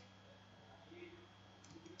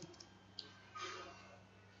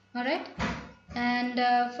 Alright, and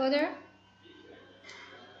further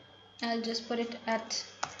I'll just put it at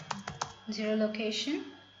 0 location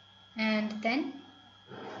and then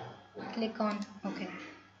click on OK.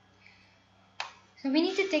 So we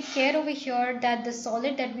need to take care over here that the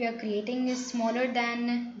solid that we are creating is smaller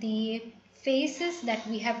than the faces that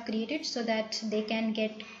we have created, so that they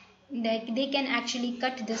can actually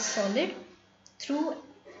cut this solid through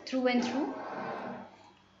and through.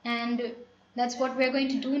 And that's what we're going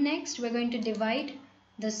to do next. We're going to divide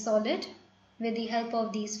the solid with the help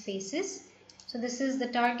of these faces. So this is the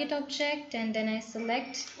target object, and then I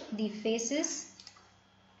select the faces.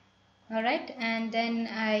 Alright, and then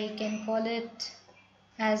I can call it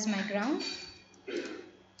as my ground.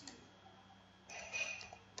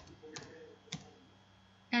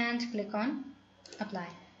 And click on apply.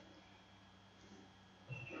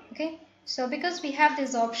 Okay, so because we have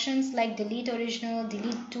these options like delete original,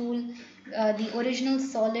 delete tool, the original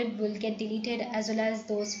solid will get deleted, as well as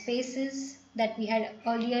those faces that we had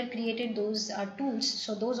earlier created, those are tools,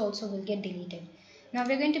 so those also will get deleted. Now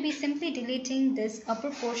we're going to be simply deleting this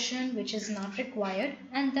upper portion which is not required,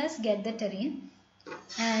 and thus get the terrain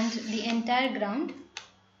and the entire ground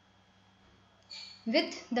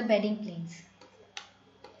with the bedding planes.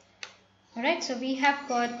 Alright, so we have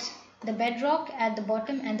got the bedrock at the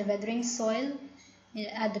bottom and the weathering soil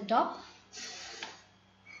at the top.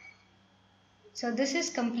 So this is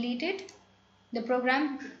completed. The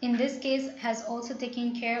program in this case has also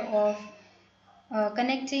taken care of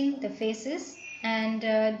connecting the faces, and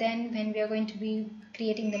then when we are going to be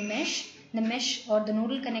creating the mesh or the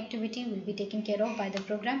nodal connectivity will be taken care of by the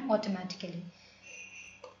program automatically.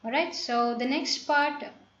 Alright, so the next part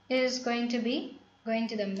is going to be going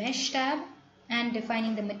to the mesh tab and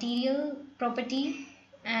defining the material property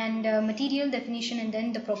and material definition, and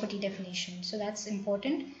then the property definition. So that's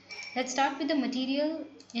important. Let's start with the material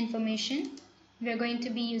information. We are going to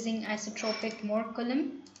be using isotropic Moore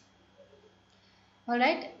column,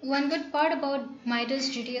 Alright, one good part about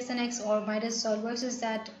MIDAS GTS&X or MIDAS SolidWorks is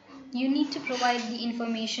that you need to provide the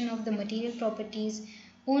information of the material properties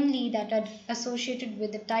only that are associated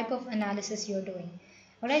with the type of analysis you're doing.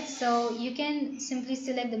 Alright, so you can simply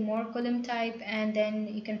select the Moore column type and then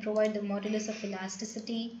you can provide the modulus of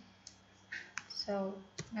elasticity. So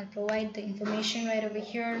I'll provide the information right over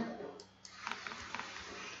here.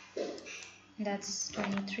 That's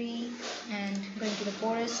 23, and going to the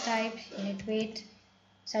porous type, unit weight.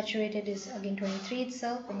 Saturated is again 23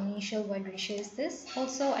 itself, and initial void ratio is this.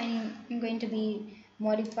 Also, I'm going to be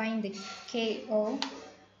modifying the KO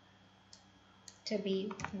to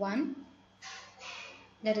be 1.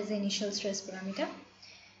 That is the initial stress parameter.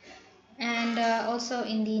 And also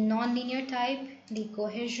in the non-linear type, the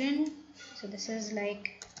cohesion. So this is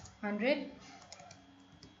like 100.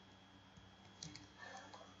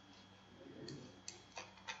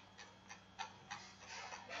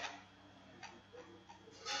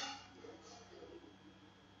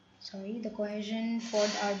 Sorry, the cohesion for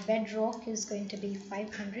our bedrock is going to be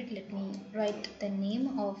 500. Let me write the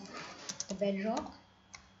name of the bedrock.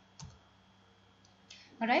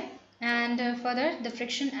 Alright, and further the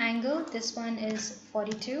friction angle, this one is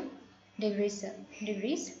 42 degrees.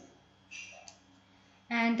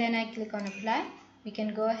 And then I click on apply. We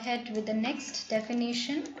can go ahead with the next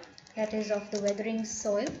definition, that is of the weathering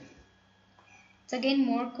soil. It's again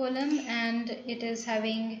Moore column and it is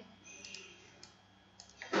having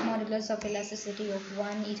modulus of elasticity of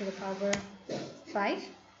 1 e to the power 5.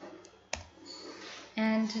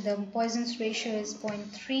 And the Poisson's ratio is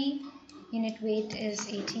 0.3, unit weight is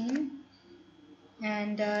 18,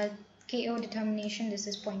 and KO determination, this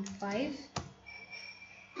is 0.5.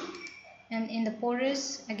 And in the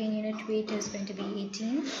porous, again unit weight is going to be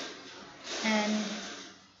 18, and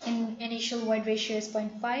in initial void ratio is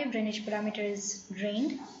 0.5, drainage parameter is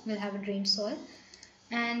drained, we'll have a drained soil.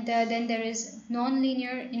 And then there is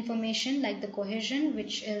non-linear information like the cohesion,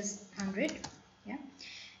 which is 100, yeah,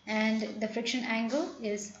 and the friction angle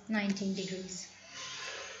is 19 degrees.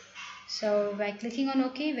 So by clicking on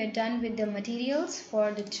OK, we're done with the materials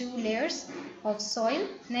for the 2 layers of soil.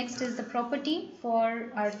 Next is the property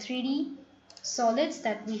for our 3D solids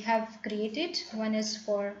that we have created. One is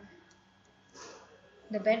for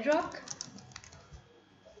the bedrock,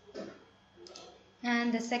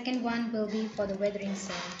 and the second one will be for the weathering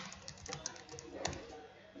soil.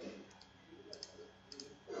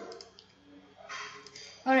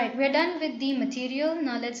 Alright, we're done with the material.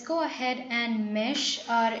 Now let's go ahead and mesh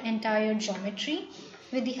our entire geometry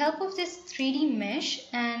with the help of this 3D mesh,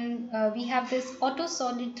 and we have this auto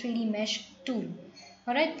solid 3D mesh tool.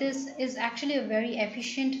 Alright, this is actually a very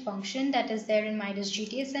efficient function that is there in MIDAS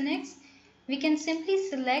GTS&X. We can simply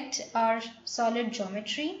select our solid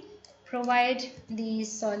geometry, provide the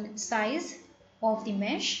solid size of the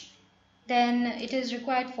mesh. Then it is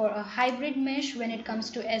required for a hybrid mesh when it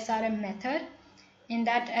comes to SRM method. In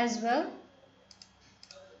that as well,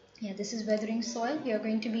 yeah, this is weathering soil. We are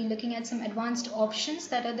going to be looking at some advanced options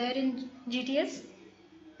that are there in GTS,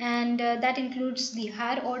 and that includes the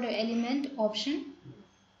higher order element option,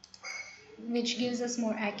 which gives us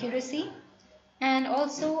more accuracy. And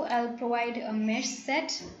also I'll provide a mesh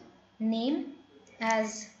set name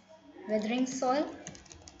as weathering soil,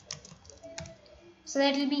 so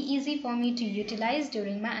that it will be easy for me to utilize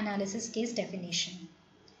during my analysis case definition.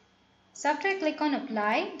 So after I click on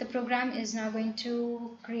apply, the program is now going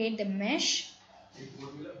to create the mesh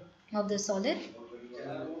of the solid.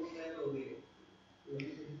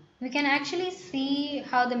 We can actually see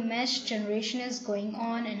how the mesh generation is going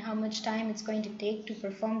on and how much time it's going to take to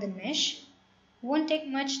perform the mesh. It won't take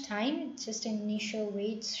much time, it's just an initial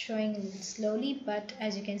weight showing a little slowly, but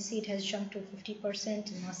as you can see it has jumped to 50%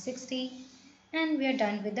 and now 60%, and we are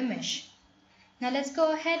done with the mesh. Now let's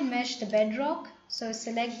go ahead and mesh the bedrock. So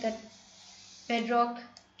select the bedrock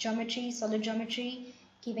geometry, solid geometry,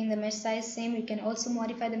 keeping the mesh size same. You can also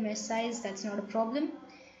modify the mesh size, that's not a problem.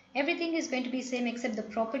 Everything is going to be same except the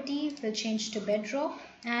property will change to bedrock,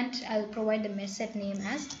 and I'll provide the mesh set name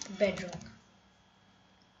as bedrock.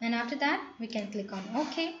 And after that we can click on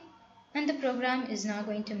OK, and the program is now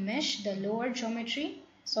going to mesh the lower geometry,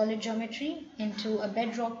 solid geometry, into a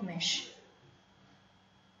bedrock mesh.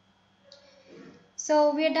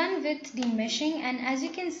 So we are done with the meshing, and as you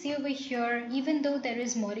can see over here, even though there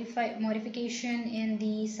is modification in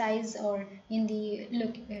the size or in the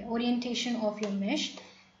orientation of your mesh,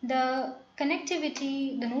 the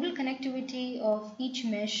connectivity, the nodal connectivity of each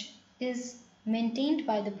mesh is maintained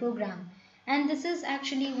by the program, and this is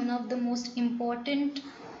actually one of the most important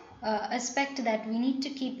aspect that we need to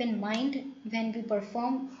keep in mind when we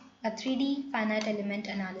perform a 3D finite element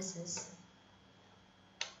analysis.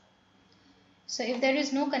 So if there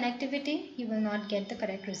is no connectivity, you will not get the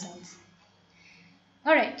correct results.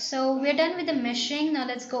 Alright, so we're done with the meshing. Now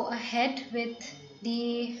let's go ahead with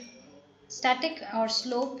the static or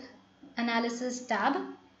slope analysis tab,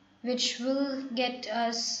 which will get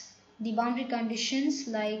us the boundary conditions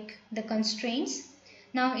like the constraints.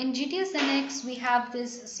 Now in GTS NX we have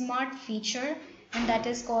this smart feature, and that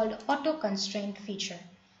is called auto constraint feature.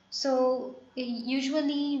 So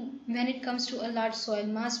usually when it comes to a large soil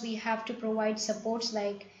mass, we have to provide supports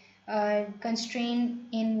like constraint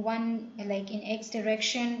in one, like in x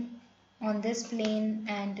direction on this plane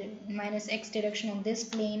and minus x direction on this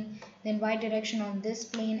plane, then y direction on this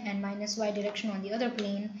plane and minus y direction on the other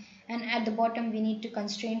plane, and at the bottom we need to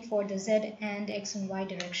constrain for the z and x and y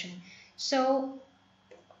direction. So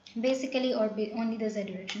basically, only the z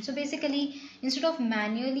direction. So basically, instead of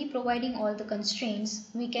manually providing all the constraints,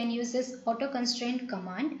 we can use this auto constraint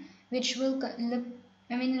command, which will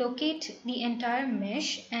locate the entire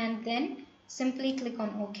mesh and then simply click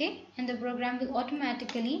on OK, and the program will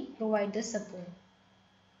automatically provide the support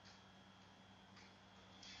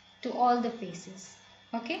to all the faces.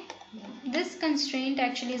 Okay, this constraint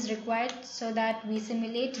actually is required so that we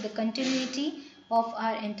simulate the continuity of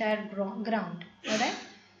our entire ground. Alright.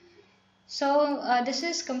 So this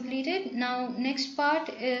is completed. Now next part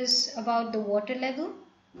is about the water level.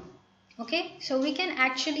 Okay, so we can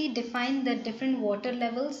actually define the different water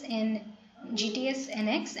levels in GTS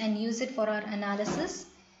NX and use it for our analysis.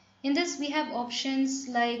 In this we have options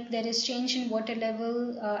like there is change in water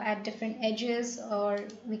level at different edges, or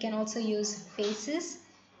we can also use phases.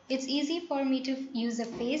 It's easy for me to use a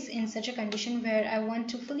phase in such a condition where I want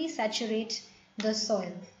to fully saturate the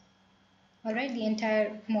soil. Alright, the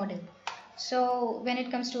entire model. So when it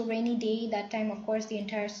comes to a rainy day, that time of course the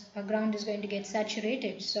entire ground is going to get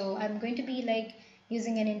saturated. So I'm going to be like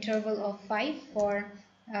using an interval of 5 for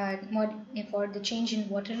the change in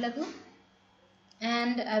water level,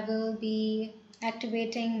 and I will be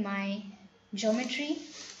activating my geometry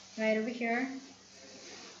right over here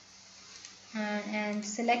and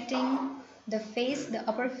selecting the face, the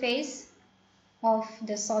upper face of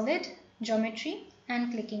the solid geometry,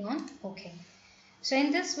 and clicking on OK. So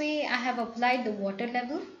in this way I have applied the water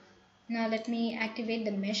level. Now let me activate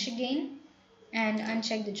the mesh again and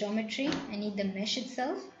uncheck the geometry. I need the mesh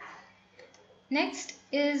itself. Next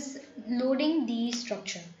is loading the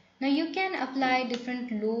structure. Now you can apply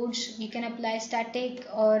different loads. You can apply static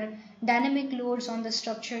or dynamic loads on the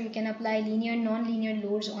structure. You can apply linear, non-linear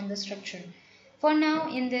loads on the structure. For now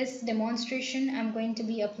in this demonstration I'm going to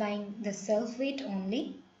be applying the self weight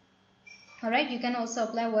only. Alright, you can also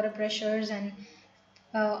apply water pressures and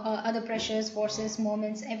other pressures, forces,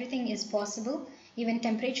 moments, everything is possible. Even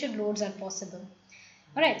temperature loads are possible.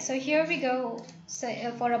 Alright, so here we go. So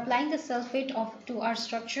for applying the self weight to our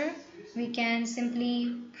structure, we can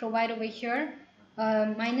simply provide over here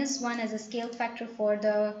 -1 as a scale factor for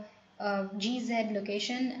the GZ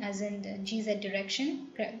location, as in the GZ direction,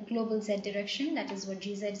 global Z direction, that is what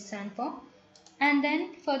GZ stands for. And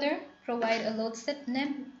then further provide a load set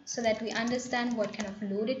name so that we understand what kind of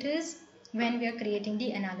load it is when we are creating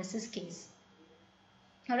the analysis case.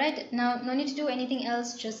 Alright, now no need to do anything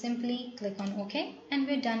else, just simply click on OK, and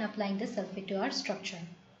we're done applying the self weight to our structure.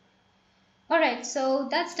 Alright, so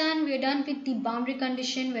that's done. We're done with the boundary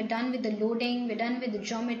condition, we're done with the loading, we're done with the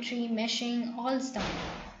geometry, meshing, all's done.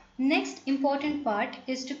 Next important part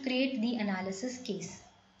is to create the analysis case.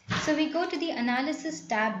 So we go to the analysis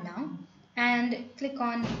tab now and click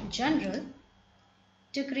on general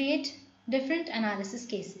to create different analysis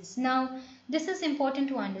cases. Now this is important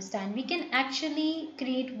to understand. We can actually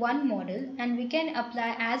create one model and we can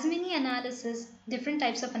apply as many different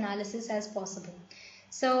types of analysis as possible.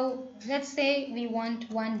 So let's say we want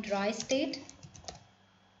one dry state.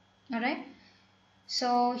 Alright,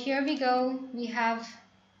 so here we go. We have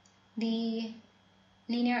the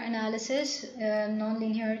linear analysis,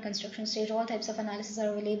 non-linear, construction stage, all types of analysis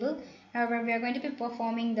are available. However, we are going to be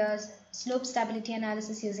performing the slope stability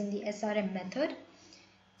analysis using the SRM method.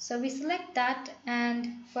 So we select that,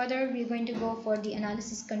 and further we are going to go for the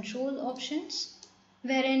analysis control options,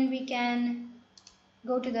 wherein we can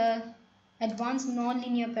go to the advanced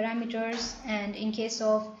non-linear parameters, and in case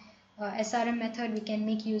of SRM method we can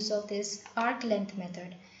make use of this arc length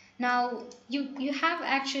method. Now you have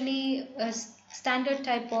actually a standard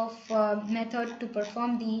type of method to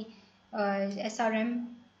perform the SRM,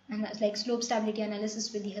 and that's like slope stability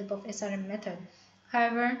analysis with the help of SRM method.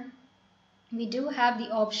 However, we do have the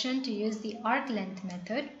option to use the arc length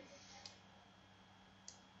method.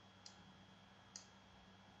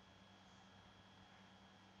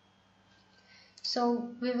 So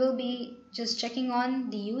we will be just checking on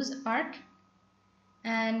the use arc,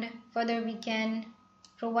 and further we can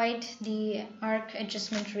provide the arc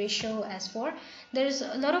adjustment ratio as for. There's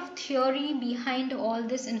a lot of theory behind all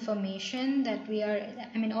this information that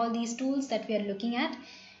all these tools that we are looking at.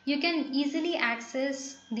 You can easily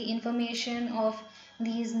access the information of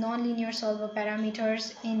these nonlinear solver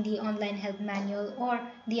parameters in the online help manual or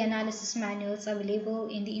the analysis manuals available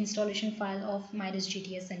in the installation file of MIDAS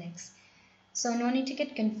GTS NX. So no need to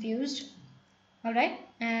get confused. Alright,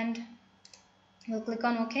 and we'll click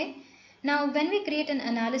on OK. Now when we create an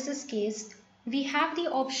analysis case, we have the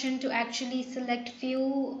option to actually select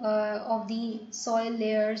few of the soil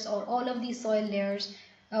layers or all of the soil layers,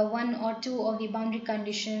 one or two of the boundary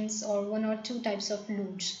conditions, or one or two types of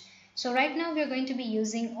loads. So right now we are going to be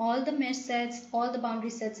using all the mesh sets, all the boundary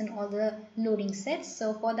sets, and all the loading sets.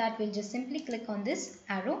 So for that we'll just simply click on this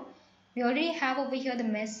arrow. We already have over here the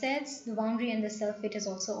mesh sets, the boundary, and the self-fit is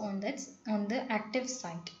also on the active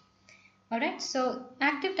site. Alright, so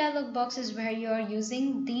active dialog box is where you are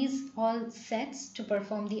using these all sets to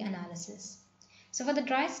perform the analysis. So for the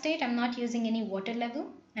dry state, I'm not using any water level,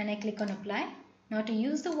 and I click on apply. Now to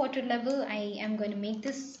use the water level, I am going to make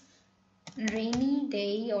this rainy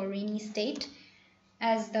day or rainy state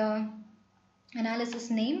as the analysis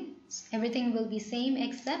name. Everything will be same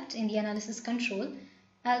except in the analysis control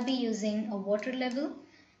I'll be using a water level.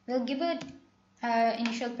 We'll give a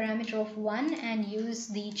initial parameter of 1 and use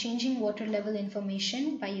the changing water level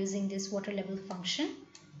information by using this water level function,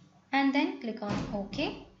 and then click on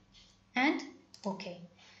OK and OK.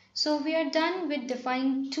 So we are done with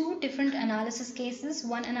defining two different analysis cases.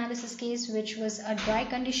 One analysis case which was a dry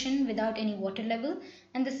condition without any water level,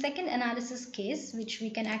 and the second analysis case, which we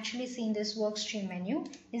can actually see in this workstream menu,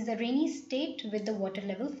 is the rainy state with the water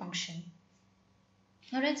level function.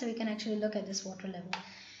 Alright, so we can actually look at this water level.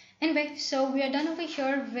 Anyway, so we are done over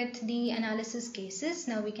here with the analysis cases.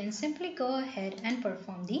 Now we can simply go ahead and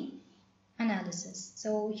perform the analysis.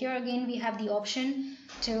 So here again we have the option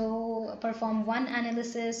to perform one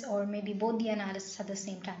analysis or maybe both the analysis at the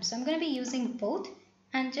same time. So I'm going to be using both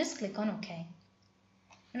and just click on OK.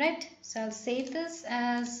 Right, so I'll save this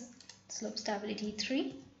as slope stability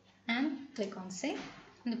 3 and click on save,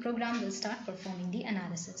 and the program will start performing the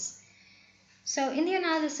analysis. So in the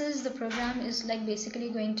analysis, the program is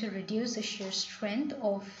basically going to reduce the shear strength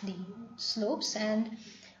of the slopes, and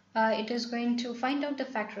it is going to find out the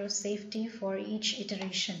factor of safety for each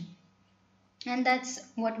iteration. And that's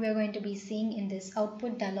what we're going to be seeing in this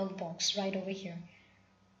output dialog box right over here.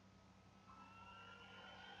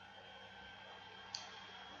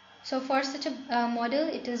 So for such a model,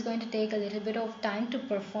 it is going to take a little bit of time to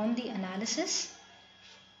perform the analysis.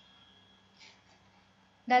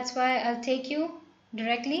 That's why I'll take you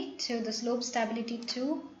directly to the slope stability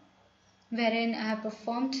 2, wherein I have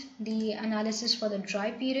performed the analysis for the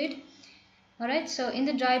dry period. Alright, so in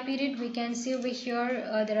the dry period we can see over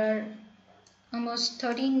here there are almost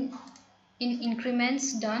 13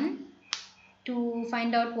 increments done to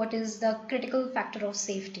find out what is the critical factor of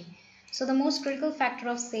safety. So the most critical factor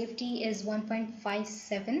of safety is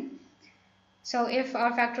 1.57. So if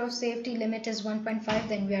our factor of safety limit is 1.5,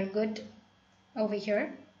 then we are good over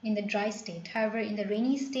here in the dry state. However, in the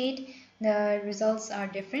rainy state the results are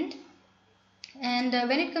different. And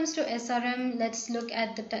when it comes to SRM, let's look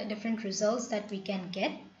at the different results that we can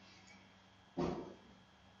get.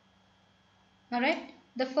 Alright,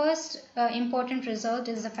 the first important result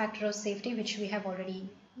is the factor of safety, which we have already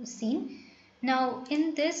seen. Now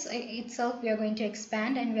in this itself we are going to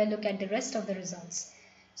expand and we'll look at the rest of the results.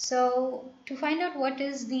 So to find out what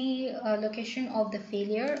is the location of the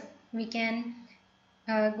failure, we can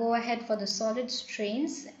go ahead for the solid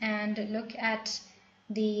strains and look at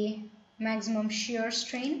the maximum shear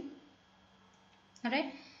strain.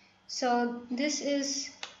 Alright, so this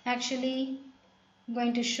is actually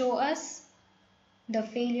going to show us the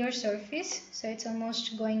failure surface. So it's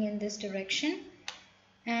almost going in this direction,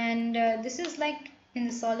 and this is in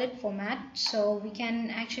the solid format, so we can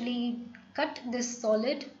actually cut this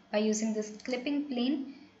solid by using this clipping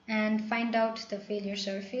plane and find out the failure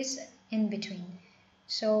surface in between.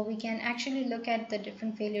 So we can actually look at the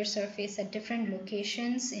different failure surface at different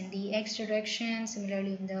locations in the X direction,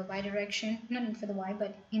 similarly in the Y direction, not for the Y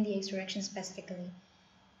but in the X direction specifically.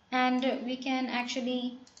 And we can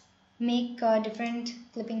actually make different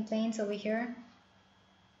clipping planes over here,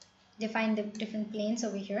 define the different planes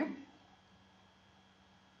over here.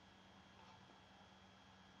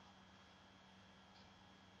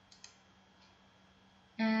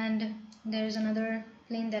 And there is another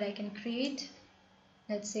plane that I can create.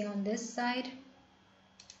 Let's say on this side,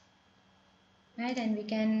 right, and we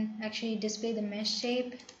can actually display the mesh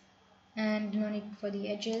shape and no need for the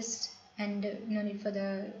edges and no need for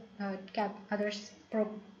the cap other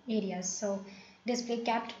areas. So display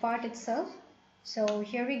capped part itself. So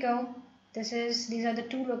here we go. These are the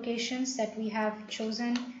two locations that we have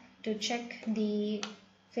chosen to check the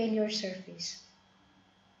failure surface.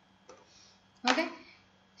 Okay,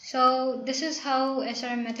 so this is how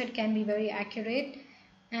SRM method can be very accurate,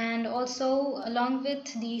 and also along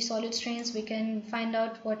with the solid strains we can find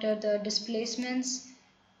out what are the displacements.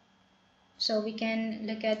 So we can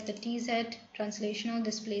look at the TZ translational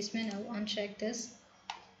displacement. I'll uncheck this,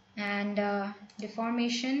 and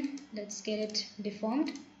deformation, let's get it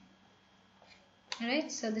deformed.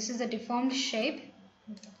 Alright, so this is a deformed shape.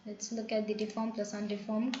 Let's look at the deformed plus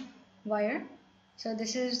undeformed wire. So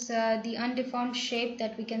this is the undeformed shape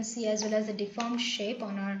that we can see, as well as the deformed shape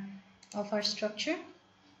on our structure.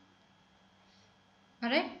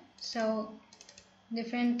 Alright, so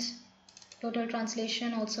different total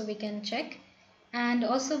translation also we can check, and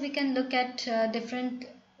also we can look at different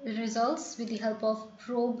results with the help of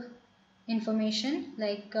probe information.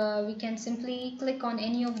 Like we can simply click on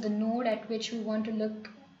any of the node at which we want to look,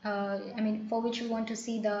 for which we want to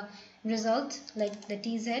see the result, like the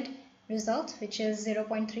TZ result, which is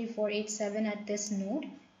 0.3487 at this node,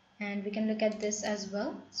 and we can look at this as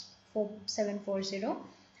well. It's 4740.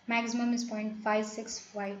 Maximum is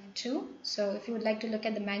 0.5652. So if you would like to look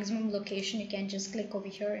at the maximum location, you can just click over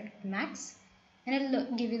here at max, and it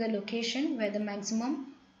will give you the location where the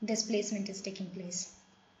maximum displacement is taking place.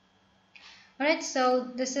 Alright, so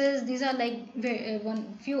these are like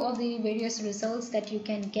few of the various results that you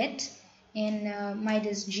can get in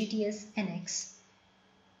MIDAS GTS NX.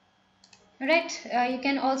 Alright, you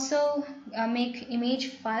can also make image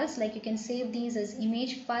files, like you can save these as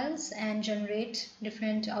image files and generate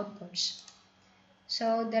different outputs.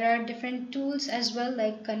 So there are different tools as well,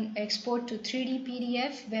 like export to 3D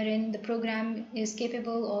PDF, wherein the program is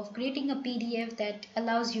capable of creating a PDF that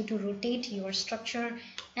allows you to rotate your structure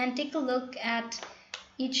and take a look at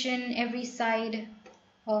each and every side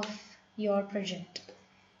of your project.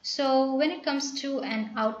 So when it comes to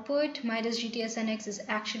an output, MIDAS GTS NX is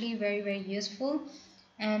actually very useful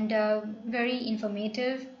and very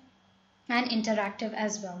informative and interactive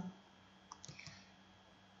as well.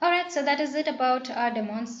 Alright, so that is it about our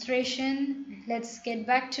demonstration. Let's get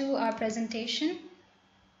back to our presentation.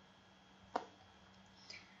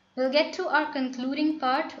 We'll get to our concluding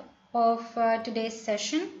part of today's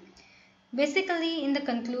session. Basically, in the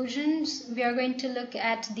conclusions, we are going to look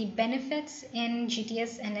at the benefits in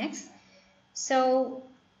GTS NX. So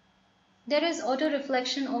there is auto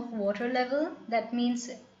reflection of water level. That means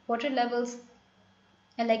water levels,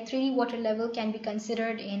 like 3D water level, can be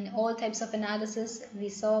considered in all types of analysis. We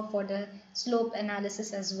saw for the slope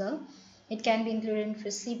analysis as well. It can be included for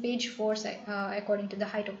seepage force according to the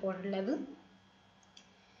height of water level.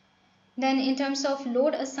 Then in terms of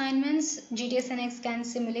load assignments, GTS NX can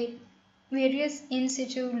simulate various in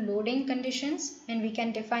situ loading conditions, and we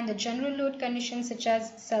can define the general load conditions such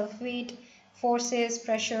as self-weight, forces,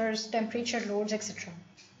 pressures, temperature loads, etc.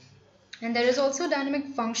 And there is also dynamic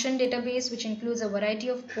function database, which includes a variety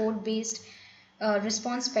of code-based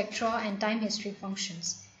response spectra and time history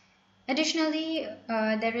functions. Additionally,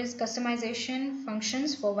 there is customization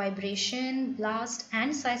functions for vibration, blast,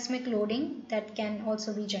 and seismic loading that can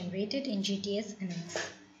also be generated in GTS NX.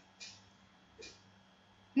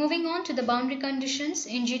 Moving on to the boundary conditions,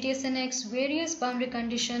 in GTS NX, various boundary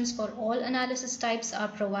conditions for all analysis types are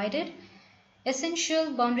provided.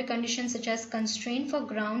 Essential boundary conditions such as constraint for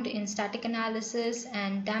ground in static analysis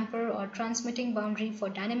and damper or transmitting boundary for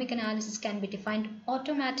dynamic analysis can be defined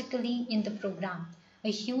automatically in the program. A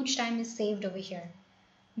huge time is saved over here.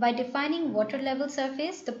 By defining water level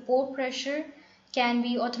surface, the pore pressure can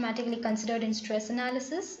be automatically considered in stress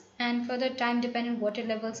analysis, and further time-dependent water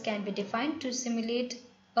levels can be defined to simulate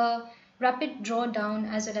a rapid drawdown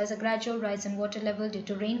as well as a gradual rise in water level due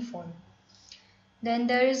to rainfall. Then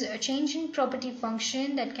there is a change in property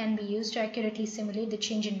function that can be used to accurately simulate the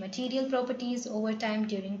change in material properties over time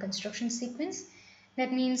during construction sequence.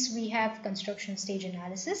 That means we have construction stage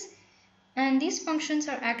analysis, and these functions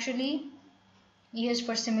are actually used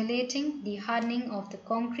for simulating the hardening of the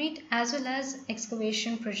concrete as well as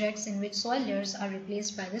excavation projects in which soil layers are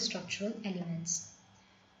replaced by the structural elements.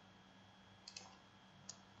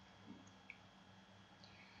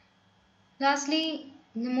 Lastly,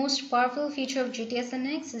 the most powerful feature of GTS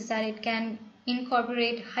NX is that it can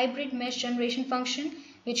incorporate hybrid mesh generation function,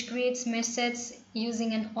 which creates mesh sets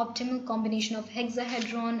using an optimal combination of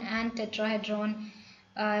hexahedron and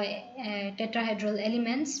tetrahedral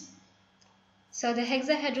elements. So the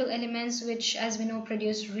hexahedral elements, which as we know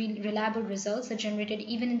produce reliable results, are generated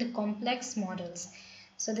even in the complex models.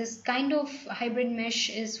 So this kind of hybrid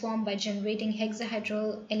mesh is formed by generating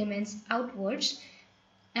hexahedral elements outwards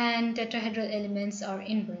and tetrahedral elements are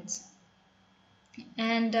inwards.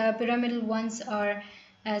 And pyramidal ones are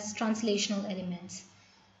as translational elements.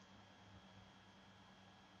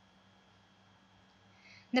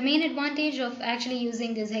 The main advantage of actually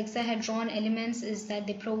using these hexahedron elements is that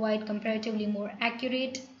they provide comparatively more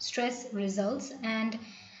accurate stress results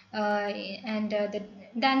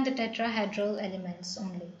than the tetrahedral elements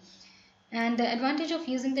only. And the advantage of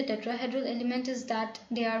using the tetrahedral element is that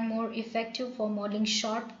they are more effective for modeling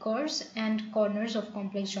sharp curves and corners of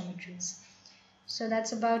complex geometries. So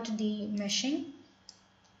that's about the meshing.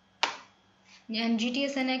 And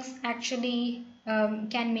GTS-NX actually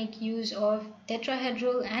can make use of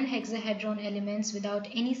tetrahedral and hexahedron elements without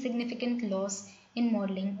any significant loss in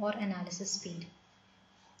modeling or analysis speed.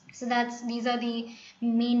 So these are the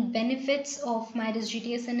main benefits of MIDAS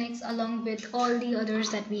GTS-NX along with all the others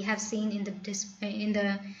that we have seen in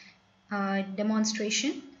the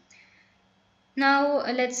demonstration. Now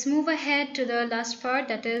let's move ahead to the last part,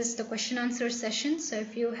 that is the question answer session. So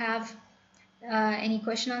if you have any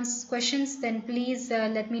questions, then please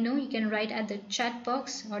let me know. You can write at the chat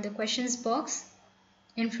box or the questions box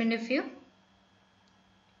in front of you.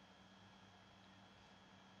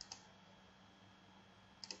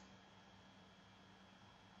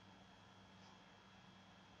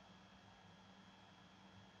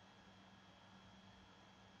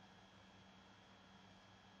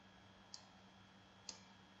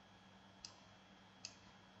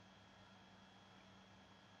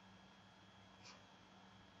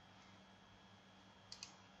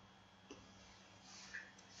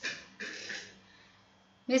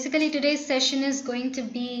 Basically today's session is going to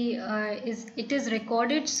be it is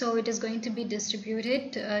recorded, so it is going to be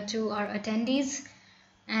distributed to our attendees,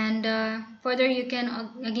 and further you can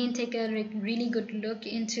again take a really good look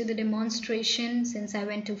into the demonstration. Since I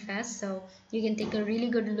went too fast, so you can take a really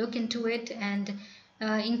good look into it, and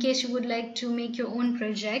in case you would like to make your own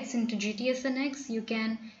projects into GTS-NX, you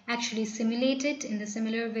can actually simulate it in the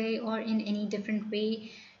similar way or in any different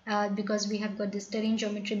way, because we have got this terrain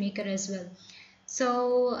geometry maker as well.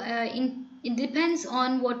 So it depends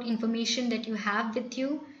on what information that you have with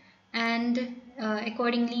you, and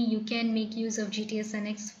accordingly you can make use of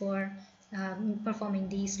GTS-NX for performing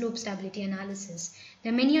the slope stability analysis.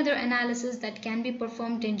 There are many other analyses that can be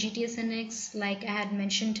performed in GTS-NX, like I had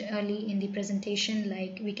mentioned early in the presentation,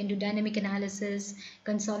 like we can do dynamic analysis,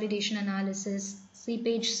 consolidation analysis,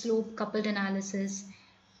 seepage slope coupled analysis.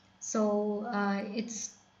 So it's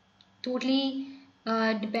totally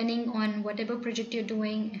depending on whatever project you're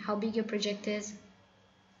doing, how big your project is.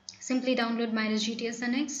 Simply download MIDAS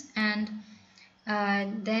GTS-NX,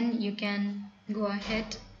 and then you can go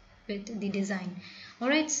ahead with the design.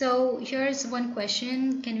 Alright, so here's one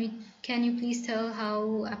question. Can you please tell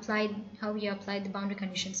how you applied the boundary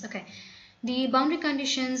conditions? Okay, the boundary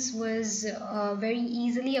conditions was very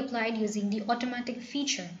easily applied using the automatic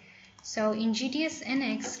feature. So in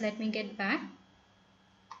GTS-NX, let me get back.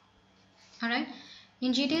 Alright,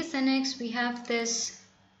 in GTS-NX we have this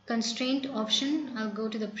constraint option. I'll go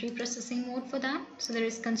to the pre-processing mode for that. So there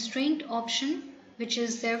is constraint option, which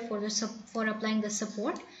is there for applying the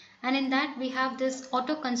support, and in that we have this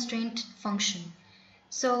auto constraint function.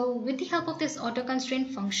 So with the help of this auto constraint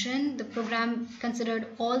function, the program considered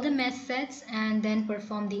all the mesh sets and then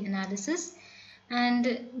performed the analysis,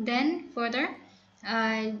 and then further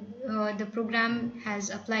the program has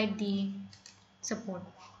applied the support.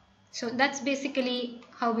 So that's basically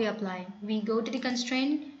how we apply. We go to the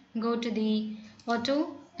constraint, go to the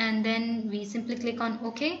auto, and then we simply click on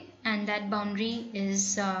OK, and that boundary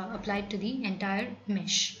is applied to the entire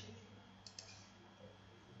mesh.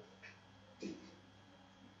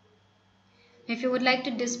 If you would like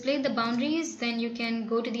to display the boundaries, then you can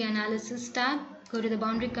go to the analysis tab, go to the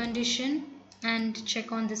boundary condition, and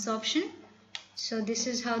check on this option. So this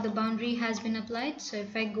is how the boundary has been applied. So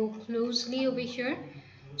if I go closely over here,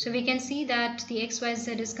 so we can see that the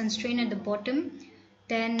XYZ is constrained at the bottom.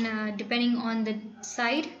 Then depending on the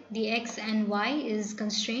side, the X and Y is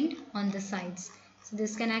constrained on the sides. So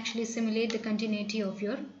this can actually simulate the continuity of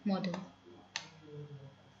your model.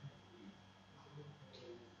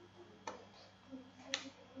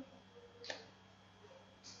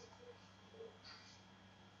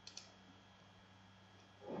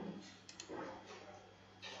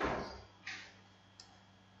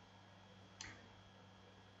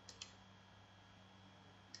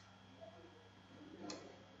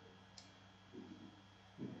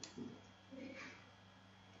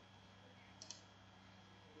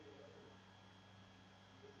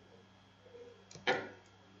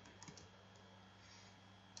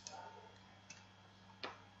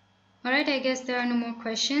 Alright, I guess there are no more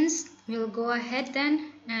questions. We'll go ahead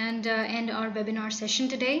then and end our webinar session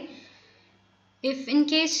today. If in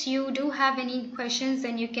case you do have any questions,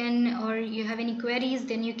 then you can, or you have any queries,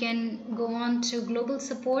 then you can go on to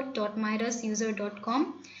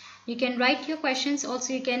globalsupport.midasuser.com. You can write your questions.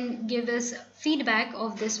 Also, you can give us feedback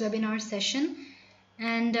of this webinar session,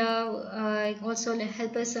 and also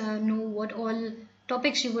help us know what all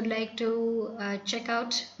topics you would like to check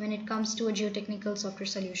out when it comes to a geotechnical software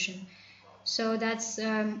solution. So that's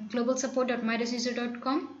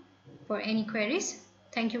globalsupport.midasuser.com for any queries.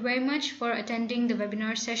 Thank you very much for attending the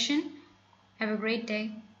webinar session. Have a great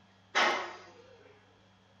day.